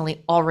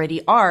vibrationally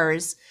already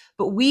ours,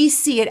 but we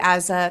see it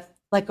as a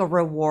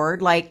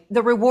reward. Like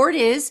the reward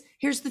is,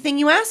 here's the thing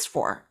you asked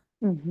for.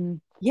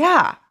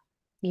 Yeah.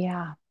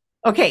 Yeah.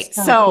 Okay.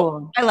 So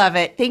cool. I love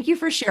it. Thank you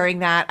for sharing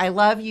that. I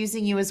love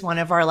using you as one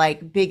of our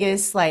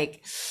biggest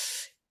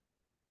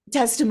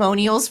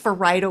testimonials for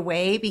right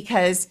away,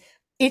 because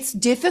it's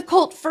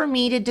difficult for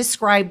me to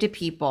describe to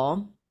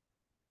people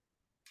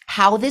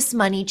how this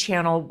money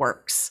channel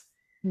works.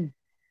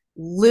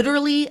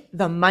 Literally,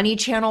 the money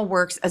channel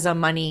works as a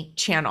money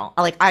channel.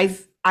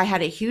 I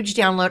had a huge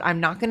download. I'm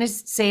not going to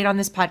say it on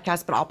this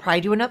podcast, but I'll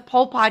probably do a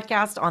whole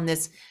podcast on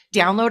this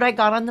download I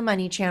got on the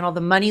money channel,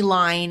 the money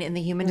line in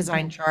the human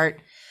design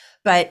chart.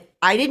 But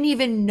I didn't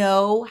even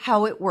know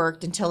how it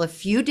worked until a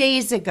few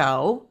days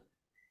ago.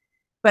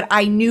 But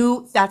I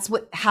knew that's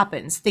what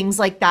happens. Things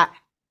like that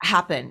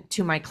happen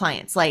to my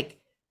clients.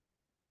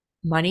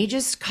 Money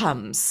just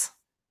comes.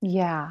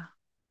 Yeah.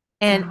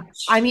 And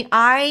gosh. I mean,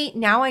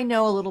 now I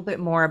know a little bit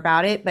more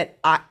about it, but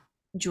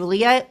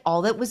Julia,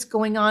 all that was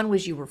going on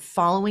was you were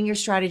following your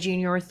strategy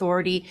and your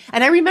authority.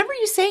 And I remember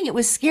you saying it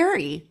was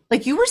scary.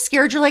 You were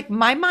scared. You're like,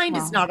 my mind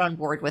is not on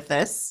board with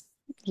this.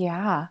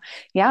 Yeah.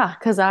 Yeah.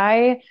 Cause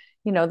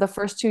the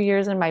first 2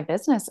 years in my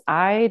business,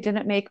 I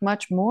didn't make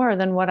much more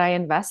than what I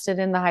invested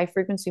in the high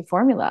frequency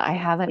formula. I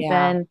haven't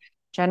been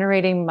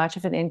generating much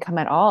of an income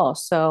at all.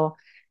 So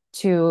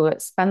to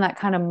spend that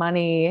kind of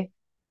money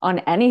on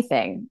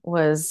anything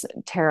was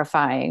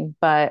terrifying.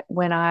 But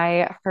when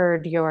I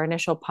heard your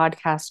initial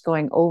podcast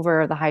going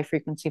over the high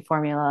frequency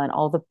formula and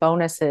all the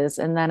bonuses,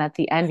 and then at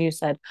the end you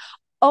said,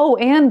 oh,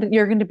 and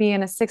you're going to be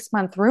in a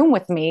 6-month room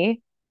with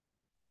me.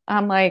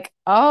 I'm like,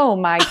 oh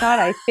my God,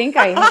 I think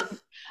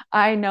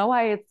I know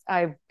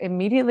I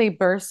immediately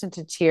burst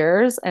into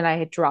tears and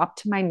I dropped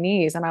to my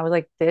knees and I was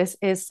like, this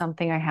is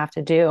something I have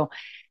to do.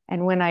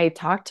 And when I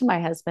talked to my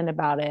husband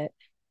about it,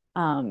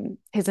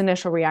 his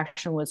initial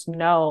reaction was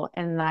no.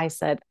 And I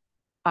said,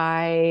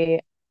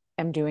 I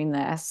am doing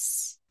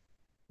this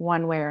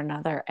one way or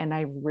another, and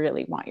I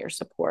really want your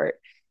support.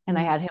 And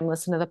I had him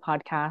listen to the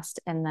podcast,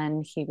 and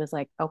then he was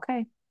like,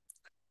 okay,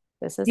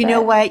 this is You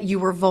know what? You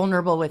were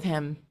vulnerable with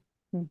him.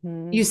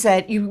 You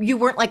said you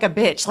weren't like a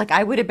bitch.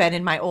 I would have been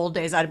in my old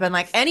days. I'd have been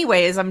like,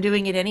 anyways, I'm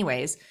doing it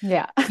anyways.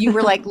 Yeah. You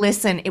were like,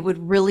 listen, it would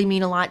really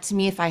mean a lot to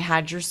me if I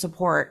had your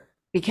support,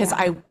 because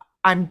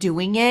I'm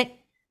doing it,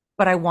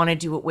 but I want to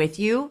do it with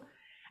you.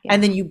 Yeah.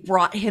 And then you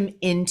brought him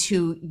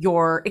into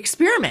your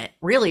experiment,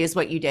 really is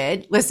what you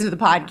did. Listen to the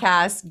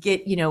podcast,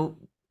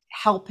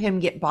 help him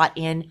get bought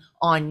in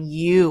on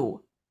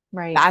you.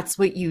 Right. That's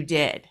what you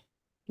did.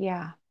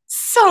 Yeah.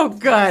 So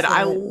good. Absolutely.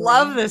 I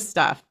love this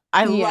stuff.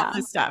 I love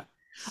this stuff.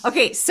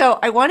 Okay. So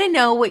I want to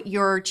know what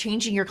you're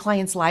changing your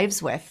clients'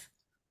 lives with.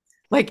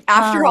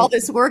 After all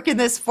this work in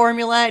this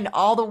formula and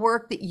all the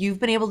work that you've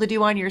been able to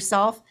do on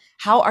yourself,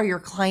 how are your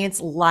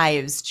clients'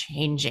 lives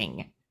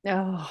changing?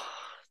 Oh,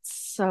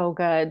 so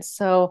good.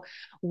 So,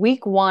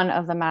 week one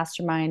of the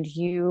mastermind,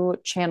 you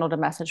channeled a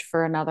message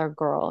for another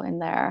girl in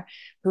there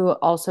who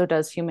also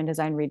does human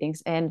design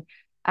readings. And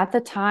at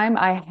the time,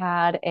 I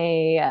had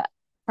a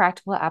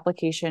practical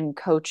application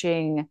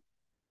coaching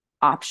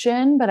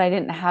option, but I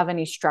didn't have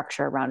any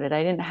structure around it.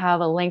 I didn't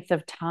have a length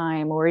of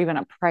time or even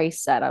a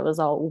price set. I was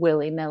all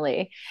willy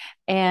nilly.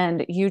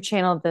 And you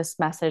channeled this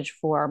message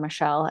for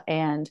Michelle,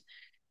 and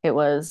it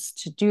was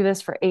to do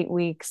this for 8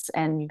 weeks.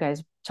 And you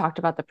guys talked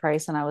about the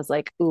price, and I was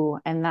like, ooh,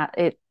 and that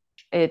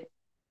it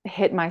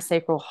hit my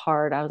sacral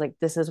hard. I was like,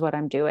 this is what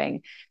I'm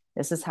doing.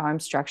 This is how I'm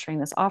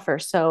structuring this offer.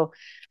 So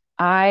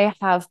I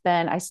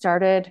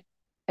started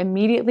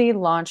immediately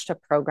launched a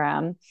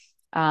program,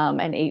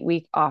 an 8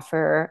 week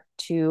offer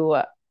to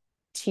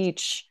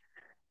teach,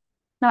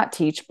 not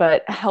teach,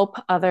 but help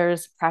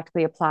others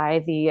practically apply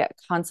the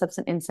concepts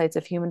and insights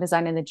of human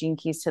design and the gene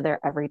keys to their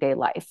everyday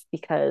life.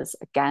 Because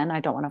again, I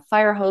don't want to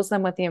fire hose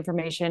them with the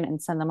information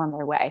and send them on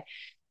their way.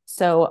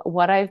 So,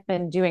 what I've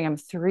been doing, I'm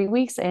 3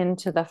 weeks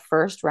into the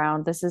first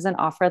round. This is an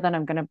offer that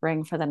I'm going to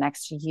bring for the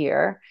next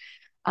year.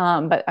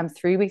 But I'm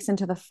 3 weeks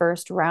into the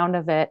first round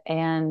of it.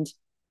 And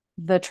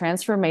the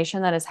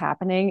transformation that is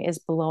happening is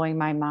blowing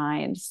my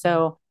mind.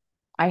 So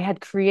I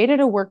had created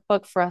a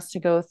workbook for us to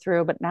go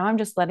through, but now I'm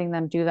just letting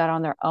them do that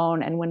on their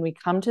own. And when we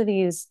come to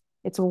these,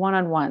 it's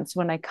one-on-one. So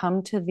when I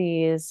come to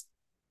these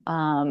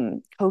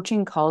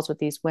coaching calls with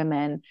these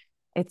women,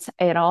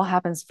 it all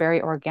happens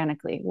very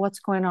organically. What's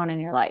going on in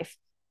your life?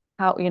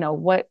 How,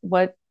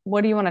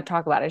 what do you want to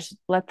talk about? I just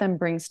let them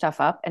bring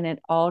stuff up, and it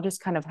all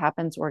just kind of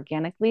happens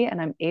organically.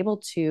 And I'm able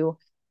to,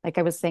 like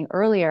I was saying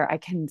earlier, I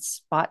can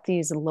spot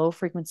these low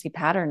frequency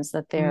patterns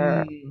that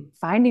they're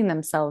finding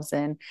themselves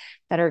in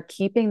that are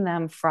keeping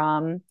them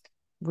from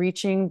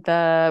reaching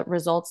the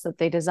results that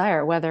they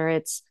desire, whether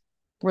it's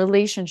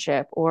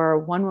relationship, or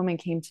one woman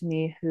came to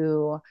me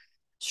who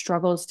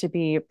struggles to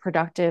be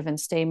productive and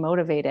stay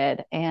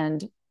motivated.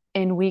 And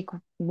in week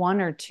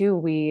 1 or 2,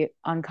 we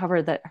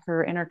uncovered that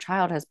her inner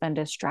child has been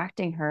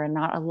distracting her and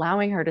not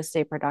allowing her to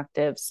stay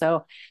productive.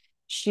 So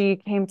she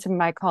came to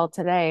my call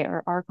today,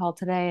 or our call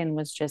today, and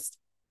was just,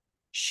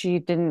 she's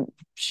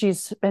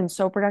been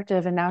so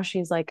productive. And now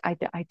she's like, I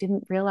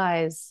didn't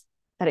realize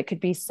that it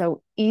could be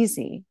so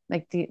easy.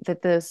 Like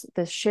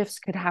the shifts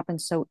could happen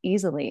so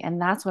easily.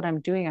 And that's what I'm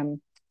doing.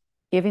 I'm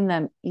giving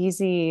them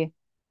easy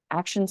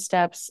action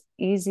steps,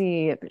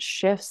 easy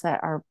shifts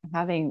that are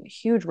having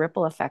huge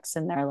ripple effects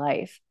in their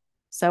life.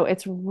 So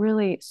it's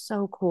really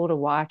so cool to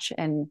watch.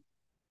 And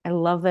I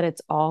love that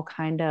it's all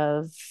kind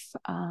of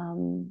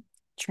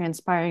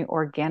transpiring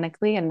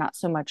organically and not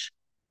so much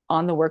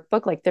on the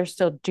workbook. Like they're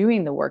still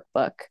doing the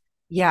workbook.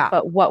 Yeah.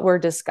 But what we're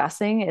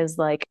discussing is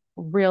like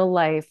real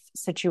life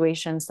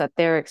situations that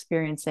they're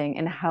experiencing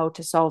and how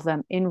to solve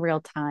them in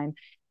real time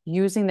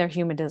using their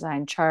human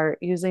design chart,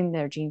 using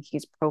their Gene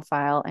Keys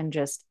profile, and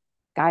just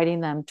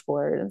guiding them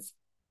towards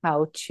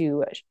how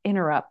to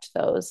interrupt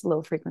those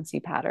low frequency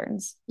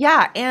patterns.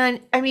 Yeah. And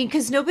I mean,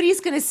 because nobody's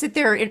going to sit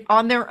there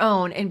on their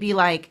own and be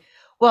like,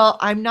 well,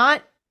 I'm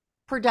not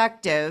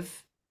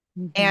productive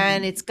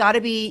and it's got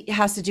to be, it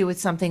has to do with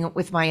something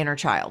with my inner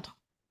child.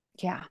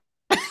 Yeah.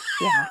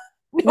 Yeah.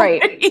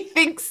 Right. Nobody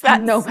thinks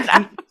that.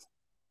 Nobody.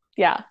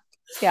 Yeah.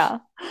 Yeah.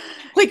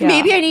 Like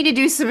maybe I need to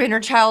do some inner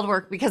child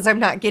work because I'm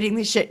not getting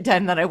the shit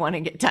done that I want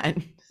to get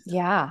done.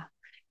 Yeah.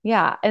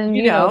 Yeah. And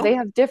you know, they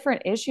have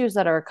different issues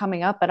that are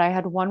coming up. But I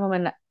had one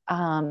woman,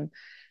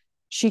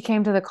 she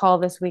came to the call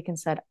this week and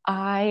said,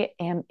 I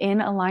am in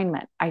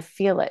alignment. I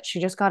feel it. She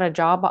just got a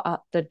job,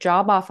 the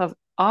job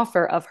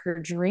offer of her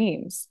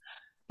dreams.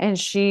 And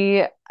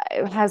that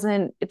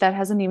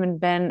hasn't even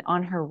been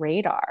on her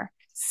radar.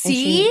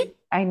 See?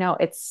 I know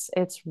it's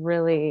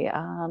really,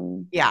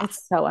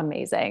 it's so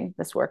amazing.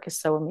 This work is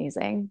so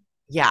amazing.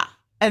 Yeah.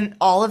 And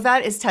all of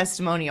that is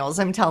testimonials.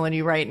 I'm telling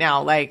you right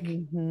now, like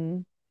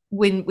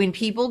when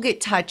people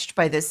get touched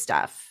by this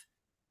stuff,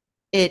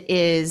 it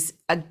is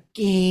a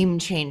game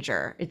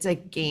changer. It's a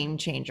game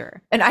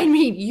changer. And I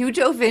mean, you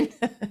dove into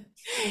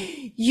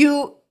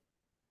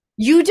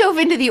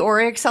the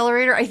Aura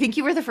Accelerator. I think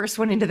you were the first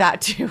one into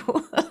that too.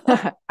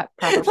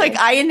 Like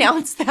I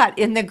announced that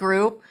in the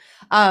group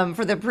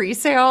for the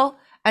pre-sale.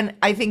 And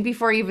I think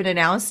before you even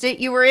announced it,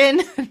 you were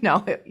in.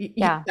 No,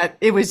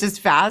 it was just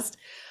fast.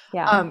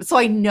 Yeah. So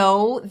I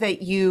know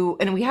that you,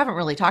 and we haven't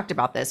really talked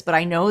about this, but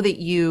I know that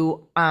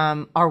you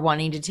are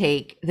wanting to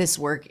take this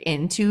work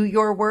into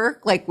your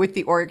work, like with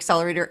the Aura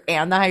Accelerator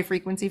and the high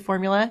frequency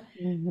formula.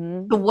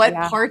 So what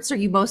parts are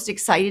you most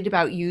excited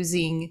about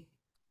using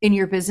in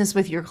your business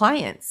with your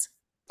clients?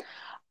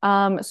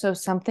 So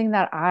something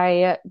that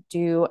I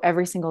do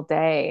every single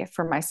day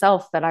for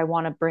myself that I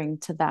want to bring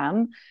to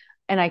them,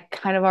 and I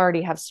kind of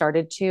already have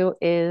started to,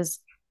 is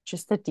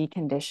just the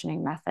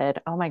deconditioning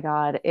method. Oh my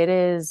God, it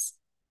is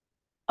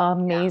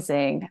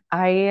amazing.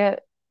 I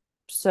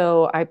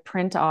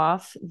print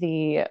off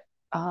the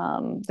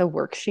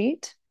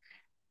worksheet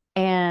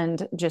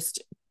and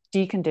just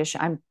decondition.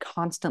 I'm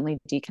constantly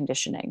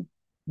deconditioning.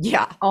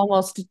 Yeah.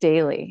 Almost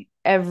daily,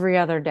 every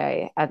other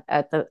day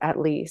at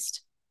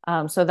least.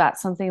 So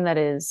that's something that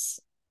is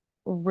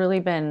really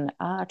been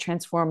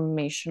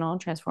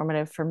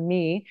transformative for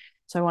me.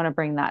 So I want to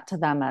bring that to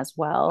them as Oh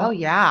well.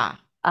 yeah.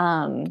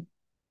 Um,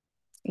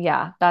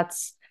 yeah,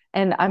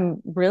 and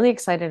I'm really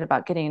excited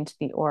about getting into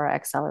the Aura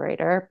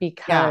Accelerator Yeah.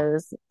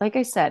 because, like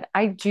I said,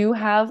 I do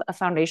have a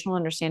foundational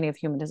understanding of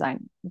human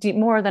design,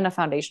 more than a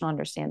foundational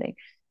understanding,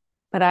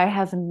 but I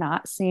have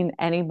not seen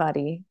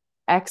anybody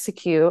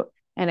execute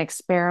and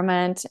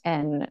experiment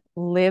and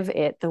live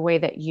it the way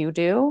that you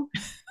do.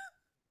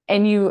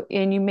 And you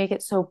make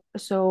it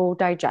so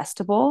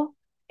digestible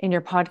in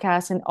your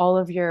podcast and all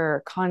of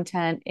your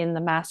content in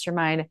the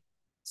mastermind.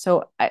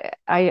 So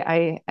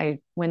I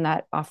when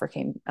that offer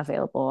came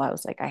available, I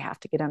was like, I have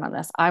to get in on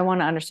this. I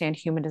want to understand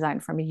human design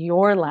from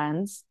your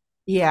lens so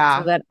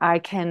Yeah. that I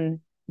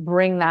can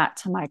bring that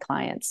to my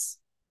clients.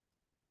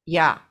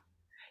 Yeah.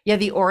 Yeah,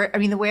 the Aura, I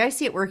mean, the way I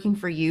see it working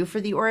for you for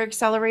the Aura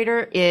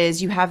Accelerator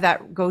is you have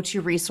that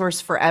go-to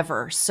resource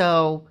forever.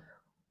 So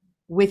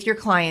with your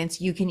clients,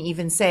 you can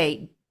even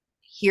say,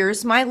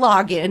 here's my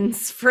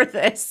logins for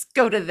this.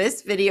 Go to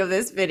this video,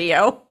 this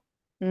video.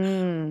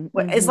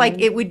 It's like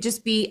Mm-hmm. it would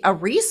just be a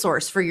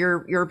resource for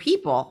your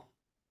people.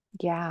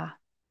 Yeah.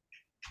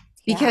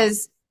 Yeah.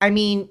 Because I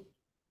mean,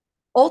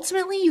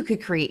 ultimately you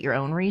could create your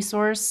own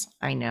resource.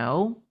 I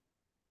know,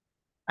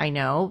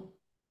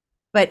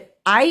 but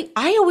I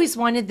always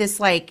wanted this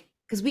like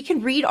because we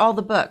can read all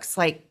the books,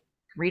 like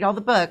read all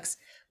the books,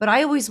 but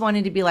I always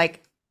wanted to be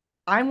like,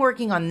 I'm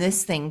working on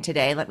this thing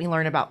today. Let me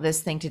learn about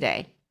this thing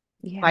today.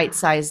 Yeah.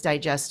 Bite-sized,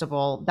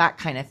 digestible, that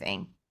kind of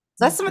thing.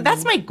 So that's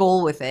Mm-hmm. my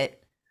goal with it.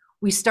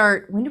 We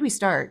start, when do we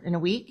start? In a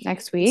week?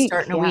 Next We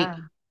start week. in a Yeah.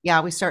 week.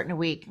 Yeah, we start in a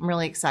week. I'm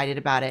really excited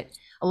about it.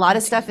 A lot Me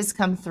of stuff too. has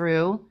come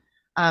through.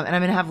 And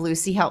I'm gonna have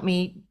Lucy help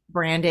me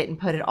brand it and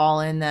put it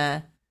all in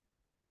the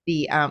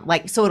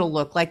like so it'll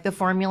look like the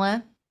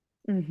formula,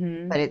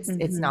 Mm-hmm. but it's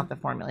Mm-hmm. not the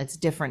formula. It's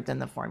different than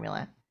the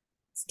formula.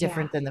 It's Yeah.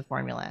 different than the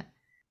formula.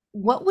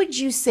 What would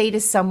you say to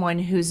someone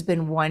who's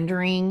been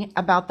wondering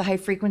about the high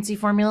frequency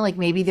formula? Like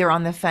maybe they're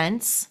on the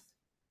fence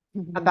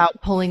Mm-hmm.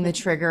 about pulling the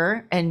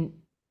trigger and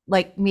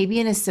like maybe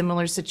in a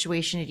similar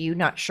situation to you,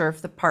 not sure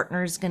if the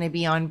partner's going to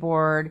be on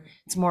board.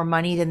 It's more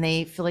money than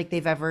they feel like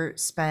they've ever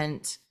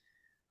spent.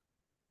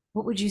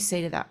 What would you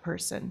say to that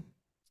person?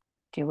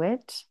 Do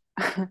it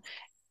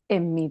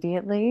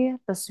immediately.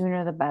 The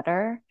sooner the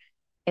better.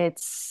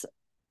 It's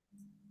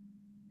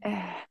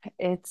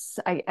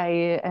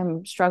I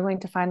am struggling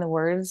to find the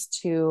words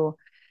to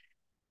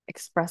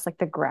express like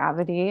the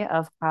gravity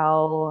of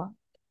how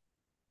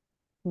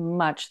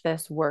much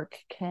this work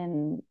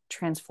can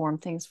transform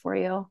things for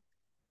you.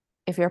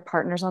 If your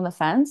partner's on the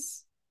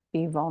fence,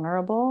 be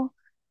vulnerable,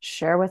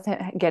 share with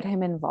him, get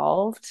him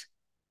involved.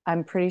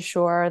 I'm pretty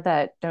sure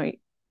that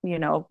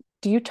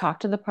do you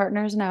talk to the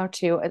partners now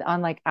too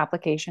on like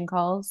application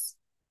calls?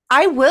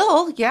 I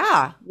will,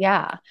 yeah.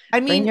 Yeah. I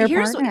Bring mean, your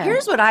here's partner.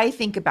 what I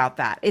think about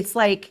that. It's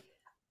like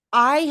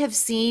I have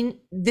seen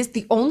this,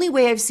 the only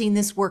way I've seen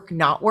this work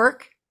not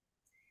work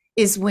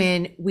is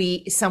when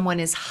someone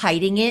is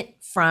hiding it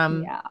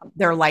from Yeah.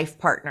 their life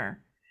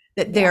partner.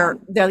 That Yeah.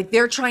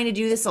 they're trying to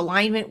do this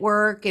alignment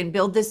work and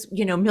build this,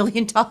 $1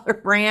 million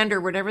brand or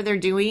whatever they're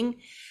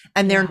doing,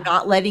 and they're Yeah.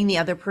 not letting the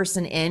other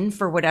person in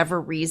for whatever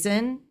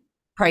reason,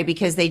 probably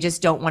because they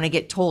just don't want to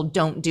get told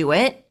don't do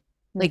it.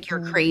 Like you're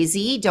Mm-hmm.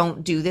 crazy,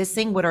 don't do this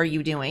thing. What are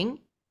you doing?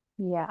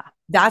 Yeah.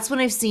 That's when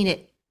I've seen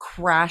it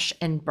crash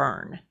and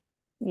burn,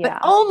 but Yeah.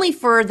 only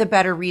for the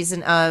better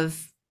reason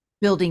of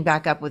building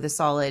back up with a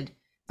solid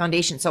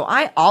foundation. So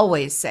I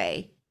always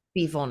say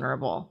be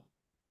vulnerable.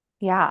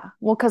 Yeah.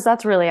 Well, because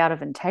that's really out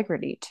of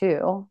integrity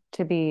too,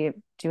 to be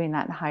doing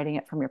that and hiding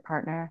it from your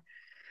partner.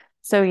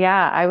 So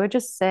yeah, I would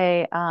just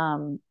say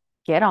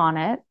get on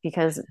it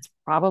because it's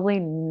probably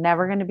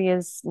never going to be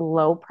as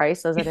low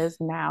price as it is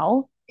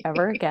now,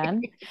 ever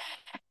again.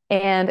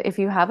 And if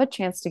you have a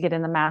chance to get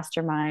in the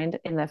mastermind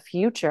in the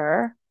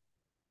future,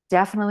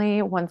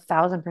 definitely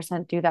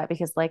 1000% do that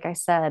because like I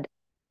said,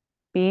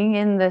 being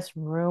in this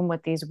room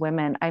with these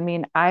women, I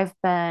mean, I've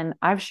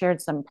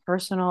shared some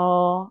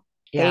personal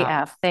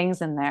Yeah. AF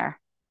things in there.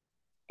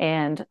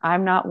 And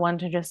I'm not one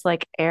to just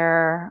like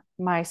air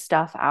my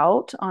stuff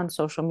out on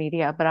social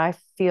media, but I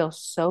feel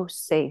so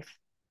safe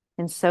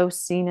and so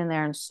seen in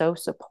there and so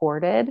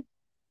supported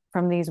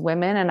from these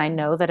women. And I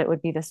know that it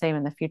would be the same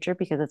in the future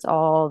because it's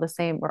all the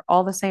same. We're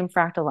all the same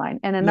fractal line.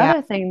 And Yeah.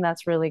 another thing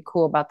that's really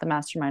cool about the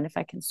mastermind, if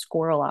I can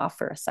squirrel off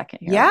for a second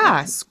here, I'm going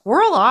Yeah. to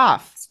Squirrel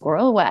off.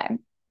 squirrel away.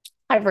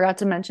 I forgot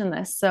to mention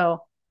this.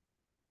 So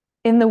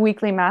in the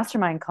weekly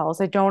mastermind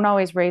calls, I don't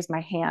always raise my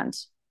hand,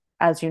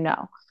 as you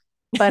know,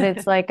 but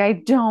it's like I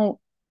don't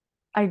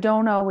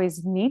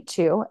always need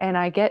to, and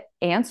I get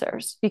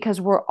answers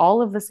because we're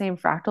all of the same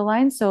fractal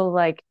line. So,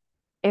 like,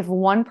 if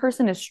one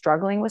person is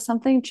struggling with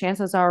something,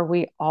 chances are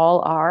we all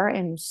are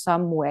in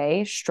some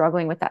way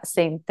struggling with that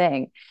same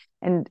thing.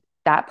 And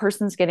that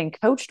person's getting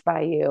coached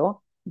by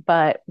you,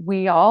 but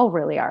we all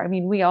really are. I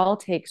mean, we all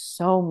take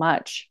so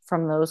much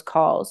from those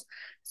calls.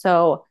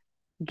 So,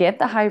 get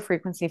the high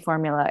frequency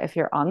formula if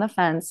you're on the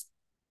fence.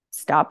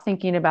 Stop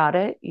thinking about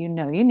it. You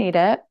know you need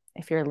it.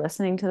 If you're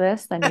listening to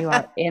this, then you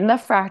are in the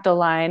fractal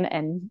line,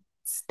 and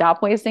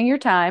stop wasting your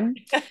time.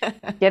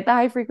 Get the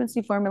high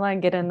frequency formula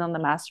and get in on the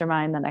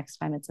mastermind the next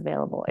time it's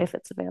available, if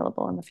it's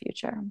available in the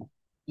future.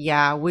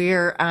 Yeah,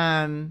 we're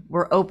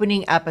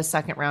opening up a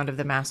second round of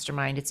the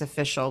mastermind. It's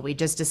official. We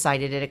just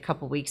decided it a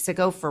couple weeks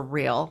ago for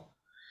real.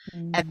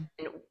 And,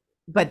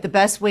 but the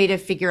best way to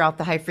figure out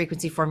the high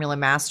frequency formula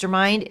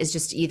mastermind is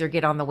just to either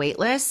get on the wait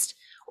list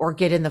or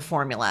get in the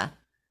formula.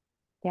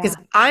 Because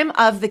I'm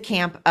of the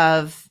camp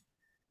of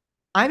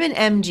I'm an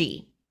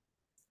MG.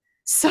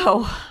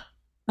 So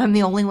I'm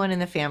the only one in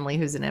the family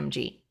who's an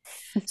MG.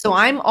 So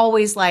I'm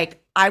always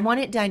like, I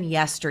want it done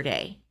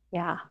yesterday.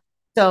 Yeah.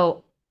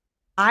 So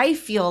I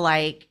feel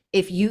like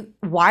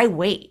why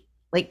wait?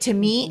 Like, to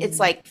me, it's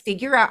like,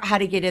 figure out how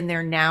to get in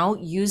there now,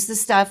 use the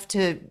stuff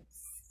to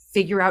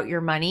figure out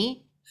your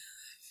money,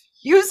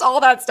 use all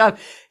that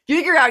stuff,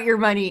 figure out your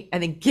money,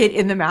 and then get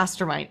in the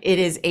mastermind. It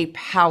is a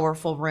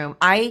powerful room.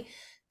 I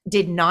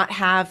did not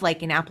have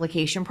like an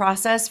application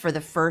process for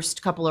the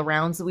first couple of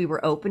rounds that we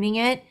were opening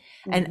it.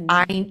 And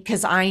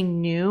because I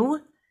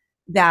knew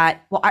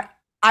that, well,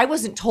 I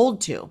wasn't told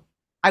to.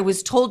 I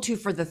was told to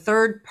for the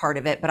third part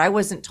of it, but I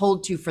wasn't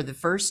told to for the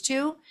first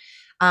two.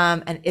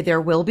 And there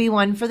will be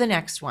one for the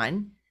next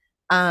one.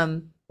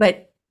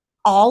 But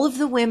all of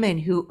the women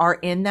who are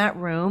in that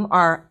room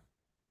are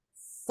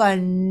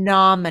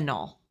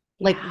phenomenal.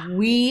 Like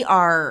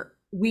there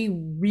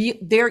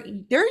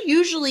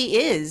usually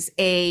is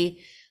a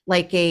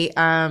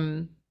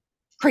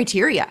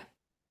criteria.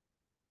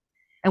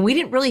 And we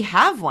didn't really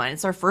have one.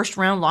 It's our first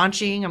round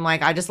launching. I'm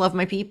like, I just love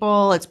my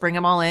people. Let's bring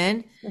them all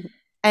in.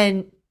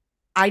 And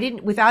I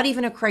didn't, without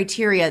even a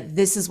criteria,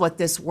 this is what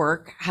this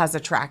work has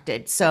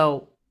attracted.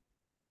 So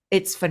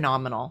it's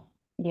phenomenal.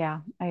 Yeah,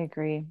 I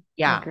agree.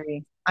 Yeah. I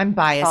agree. I'm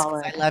biased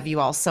because I love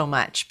you all so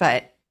much,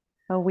 but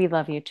we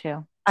love you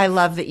too. I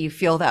love that you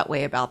feel that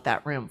way about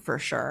that room for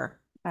sure.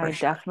 I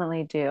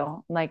definitely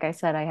do. Like I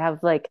said, I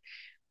have like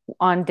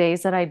on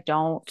days that I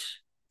don't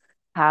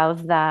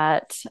have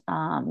that,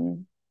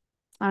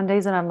 on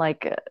days that I'm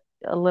like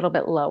a little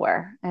bit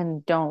lower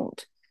and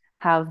don't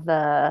have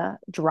the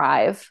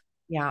drive.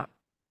 Yeah.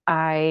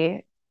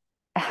 I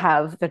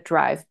have the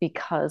drive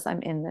because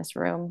I'm in this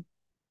room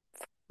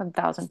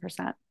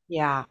 1,000%.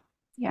 Yeah.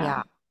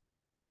 Yeah.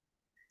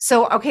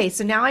 So, okay.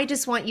 So now I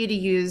just want you to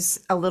use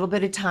a little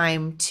bit of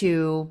time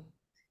to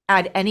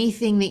add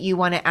anything that you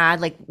want to add,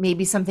 like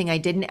maybe something I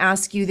didn't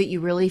ask you that you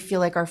really feel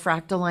like our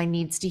fractal line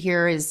needs to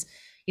hear is,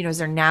 as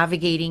they're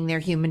navigating their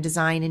human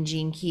design and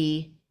gene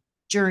key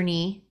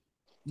journey,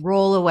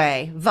 roll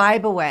away,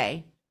 vibe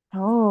away.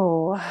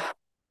 Oh,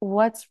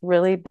 what's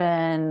really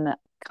been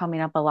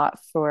coming up a lot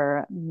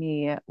for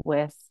me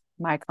with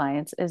my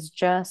clients is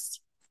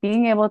just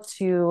being able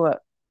to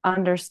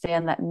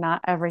understand that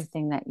not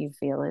everything that you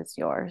feel is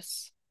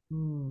yours.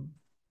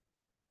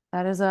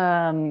 That is,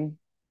 and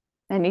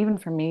even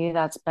for me,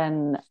 that's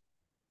been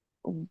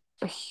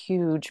a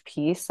huge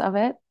piece of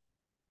it.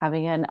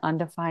 Having an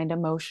undefined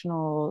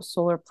emotional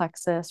solar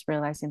plexus,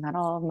 realizing that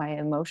all of my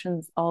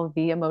emotions, all of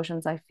the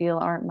emotions I feel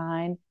aren't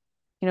mine,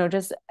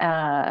 just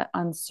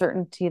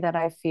uncertainty that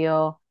I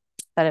feel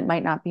that it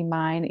might not be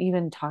mine.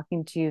 Even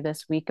talking to you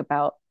this week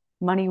about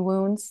money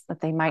wounds,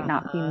 that they might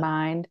not be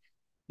mine.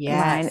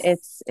 Yes. Mine.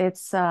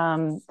 It's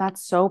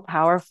that's so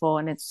powerful,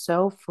 and it's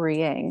so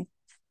freeing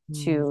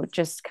to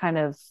just kind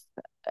of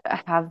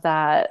have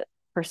that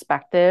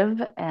perspective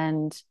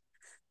and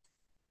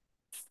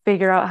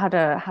figure out how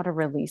to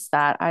release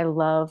that. I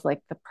love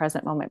like the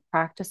present moment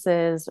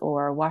practices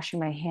or washing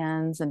my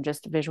hands and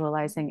just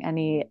visualizing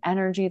any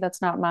energy that's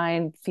not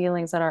mine,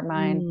 feelings that aren't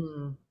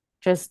mine,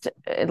 just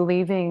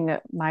leaving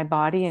my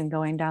body and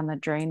going down the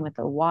drain with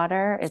the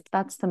water.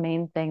 That's the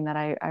main thing that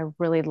I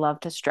really love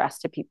to stress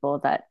to people,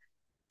 that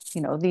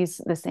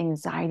this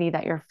anxiety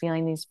that you're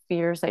feeling, these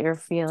fears that you're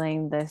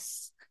feeling,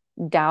 this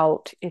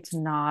doubt,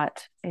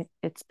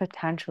 it's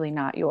potentially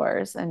not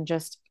yours. And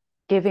just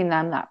giving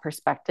them that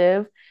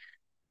perspective,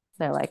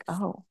 they're like,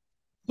 oh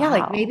yeah, wow.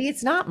 Like maybe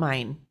it's not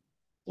mine.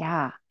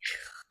 Yeah.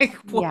 Like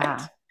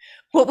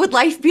what would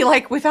life be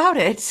like without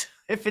it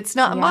if it's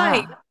not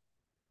mine?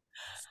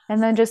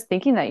 And then just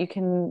thinking that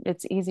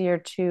it's easier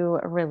to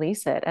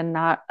release it and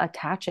not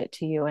attach it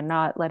to you and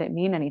not let it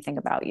mean anything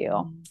about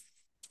you.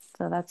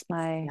 So that's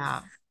my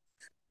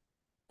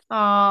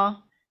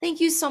Aw, thank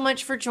you so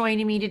much for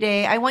joining me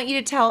today. I want you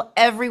to tell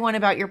everyone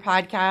about your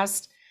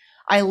podcast.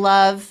 I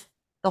love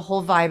the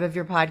whole vibe of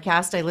your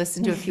podcast. I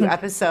listened to a few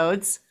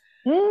episodes.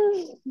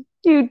 You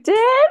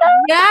did?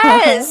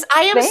 Yes.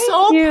 I am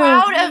so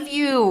proud of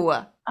you.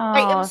 I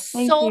am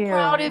so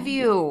proud of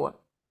you.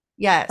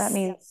 Yes. That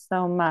means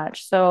so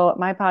much. So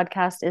my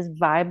podcast is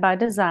Vibe by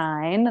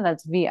Design.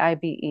 That's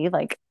VIBE,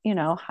 like,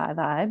 high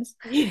vibes.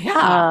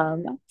 Yeah.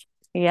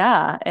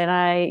 Yeah.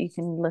 And you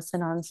can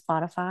listen on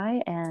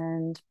Spotify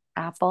and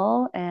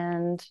Apple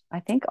and I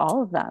think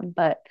all of them,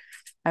 but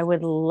I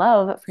would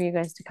love for you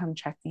guys to come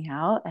check me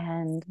out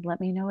and let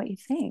me know what you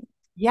think.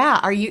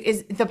 Yeah.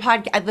 Is the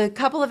podcast, the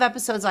couple of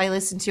episodes I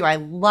listened to, I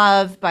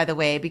love, by the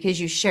way,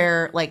 because you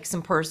share like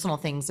some personal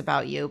things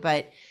about you.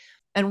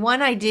 And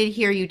one I did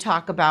hear you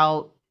talk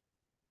about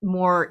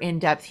more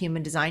in-depth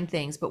human design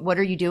things, but what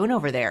are you doing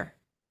over there?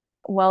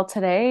 Well,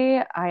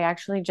 today I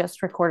actually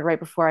just recorded right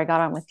before I got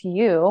on with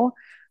you,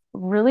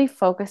 really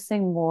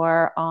focusing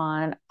more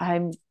on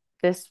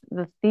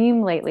the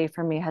theme lately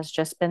for me has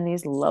just been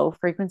these low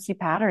frequency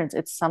patterns.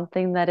 It's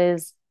something that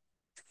is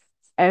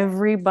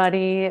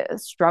everybody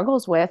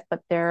struggles with,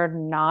 but they're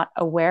not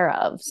aware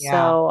of. Yeah.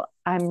 So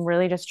I'm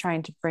really just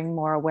trying to bring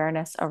more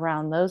awareness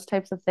around those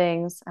types of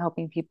things,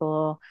 helping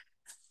people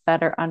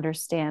better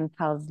understand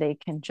how they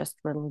can just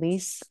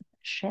release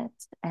shit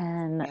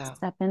and Yeah.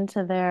 step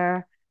into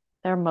their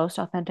most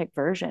authentic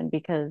version,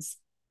 because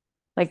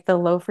like the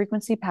low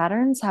frequency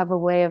patterns have a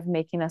way of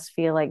making us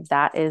feel like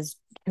that is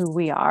who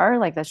we are,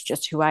 like that's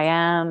just who I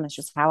am, it's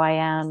just how I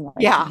am. Like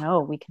Yeah.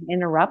 no, we can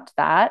interrupt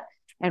that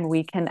and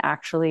we can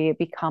actually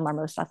become our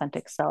most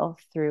authentic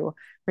self through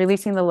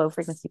releasing the low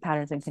frequency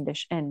patterns and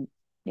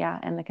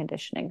and the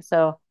conditioning.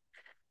 So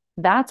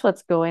that's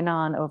what's going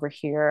on over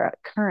here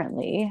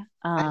currently.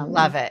 I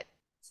love it.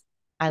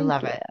 I Thank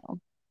love you. it.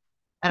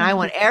 And I Thank you.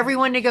 want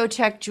everyone to go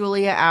check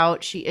Julia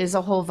out. She is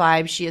a whole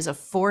vibe. She is a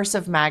force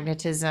of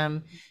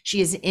magnetism. She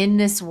is in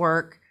this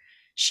work.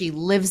 She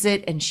lives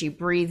it and she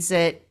breathes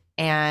it.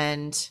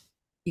 And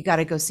you got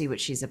to go see what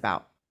she's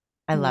about.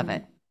 I love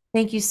it.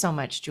 Thank you so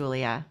much,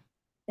 Julia.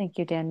 Thank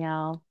you,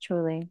 Danielle.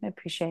 Truly, I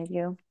appreciate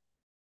you.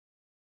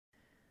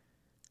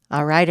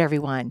 All right,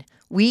 everyone.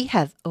 We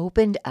have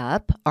opened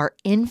up our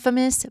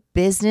infamous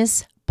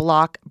business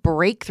block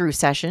breakthrough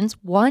sessions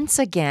once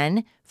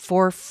again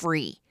for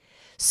free.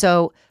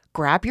 So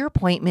grab your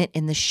appointment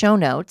in the show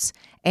notes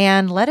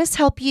and let us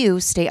help you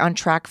stay on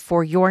track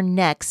for your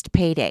next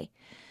payday.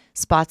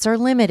 Spots are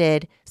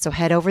limited, so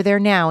head over there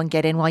now and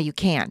get in while you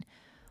can.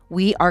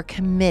 We are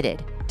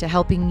committed to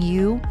helping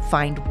you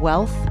find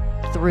wealth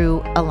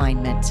through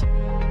alignment.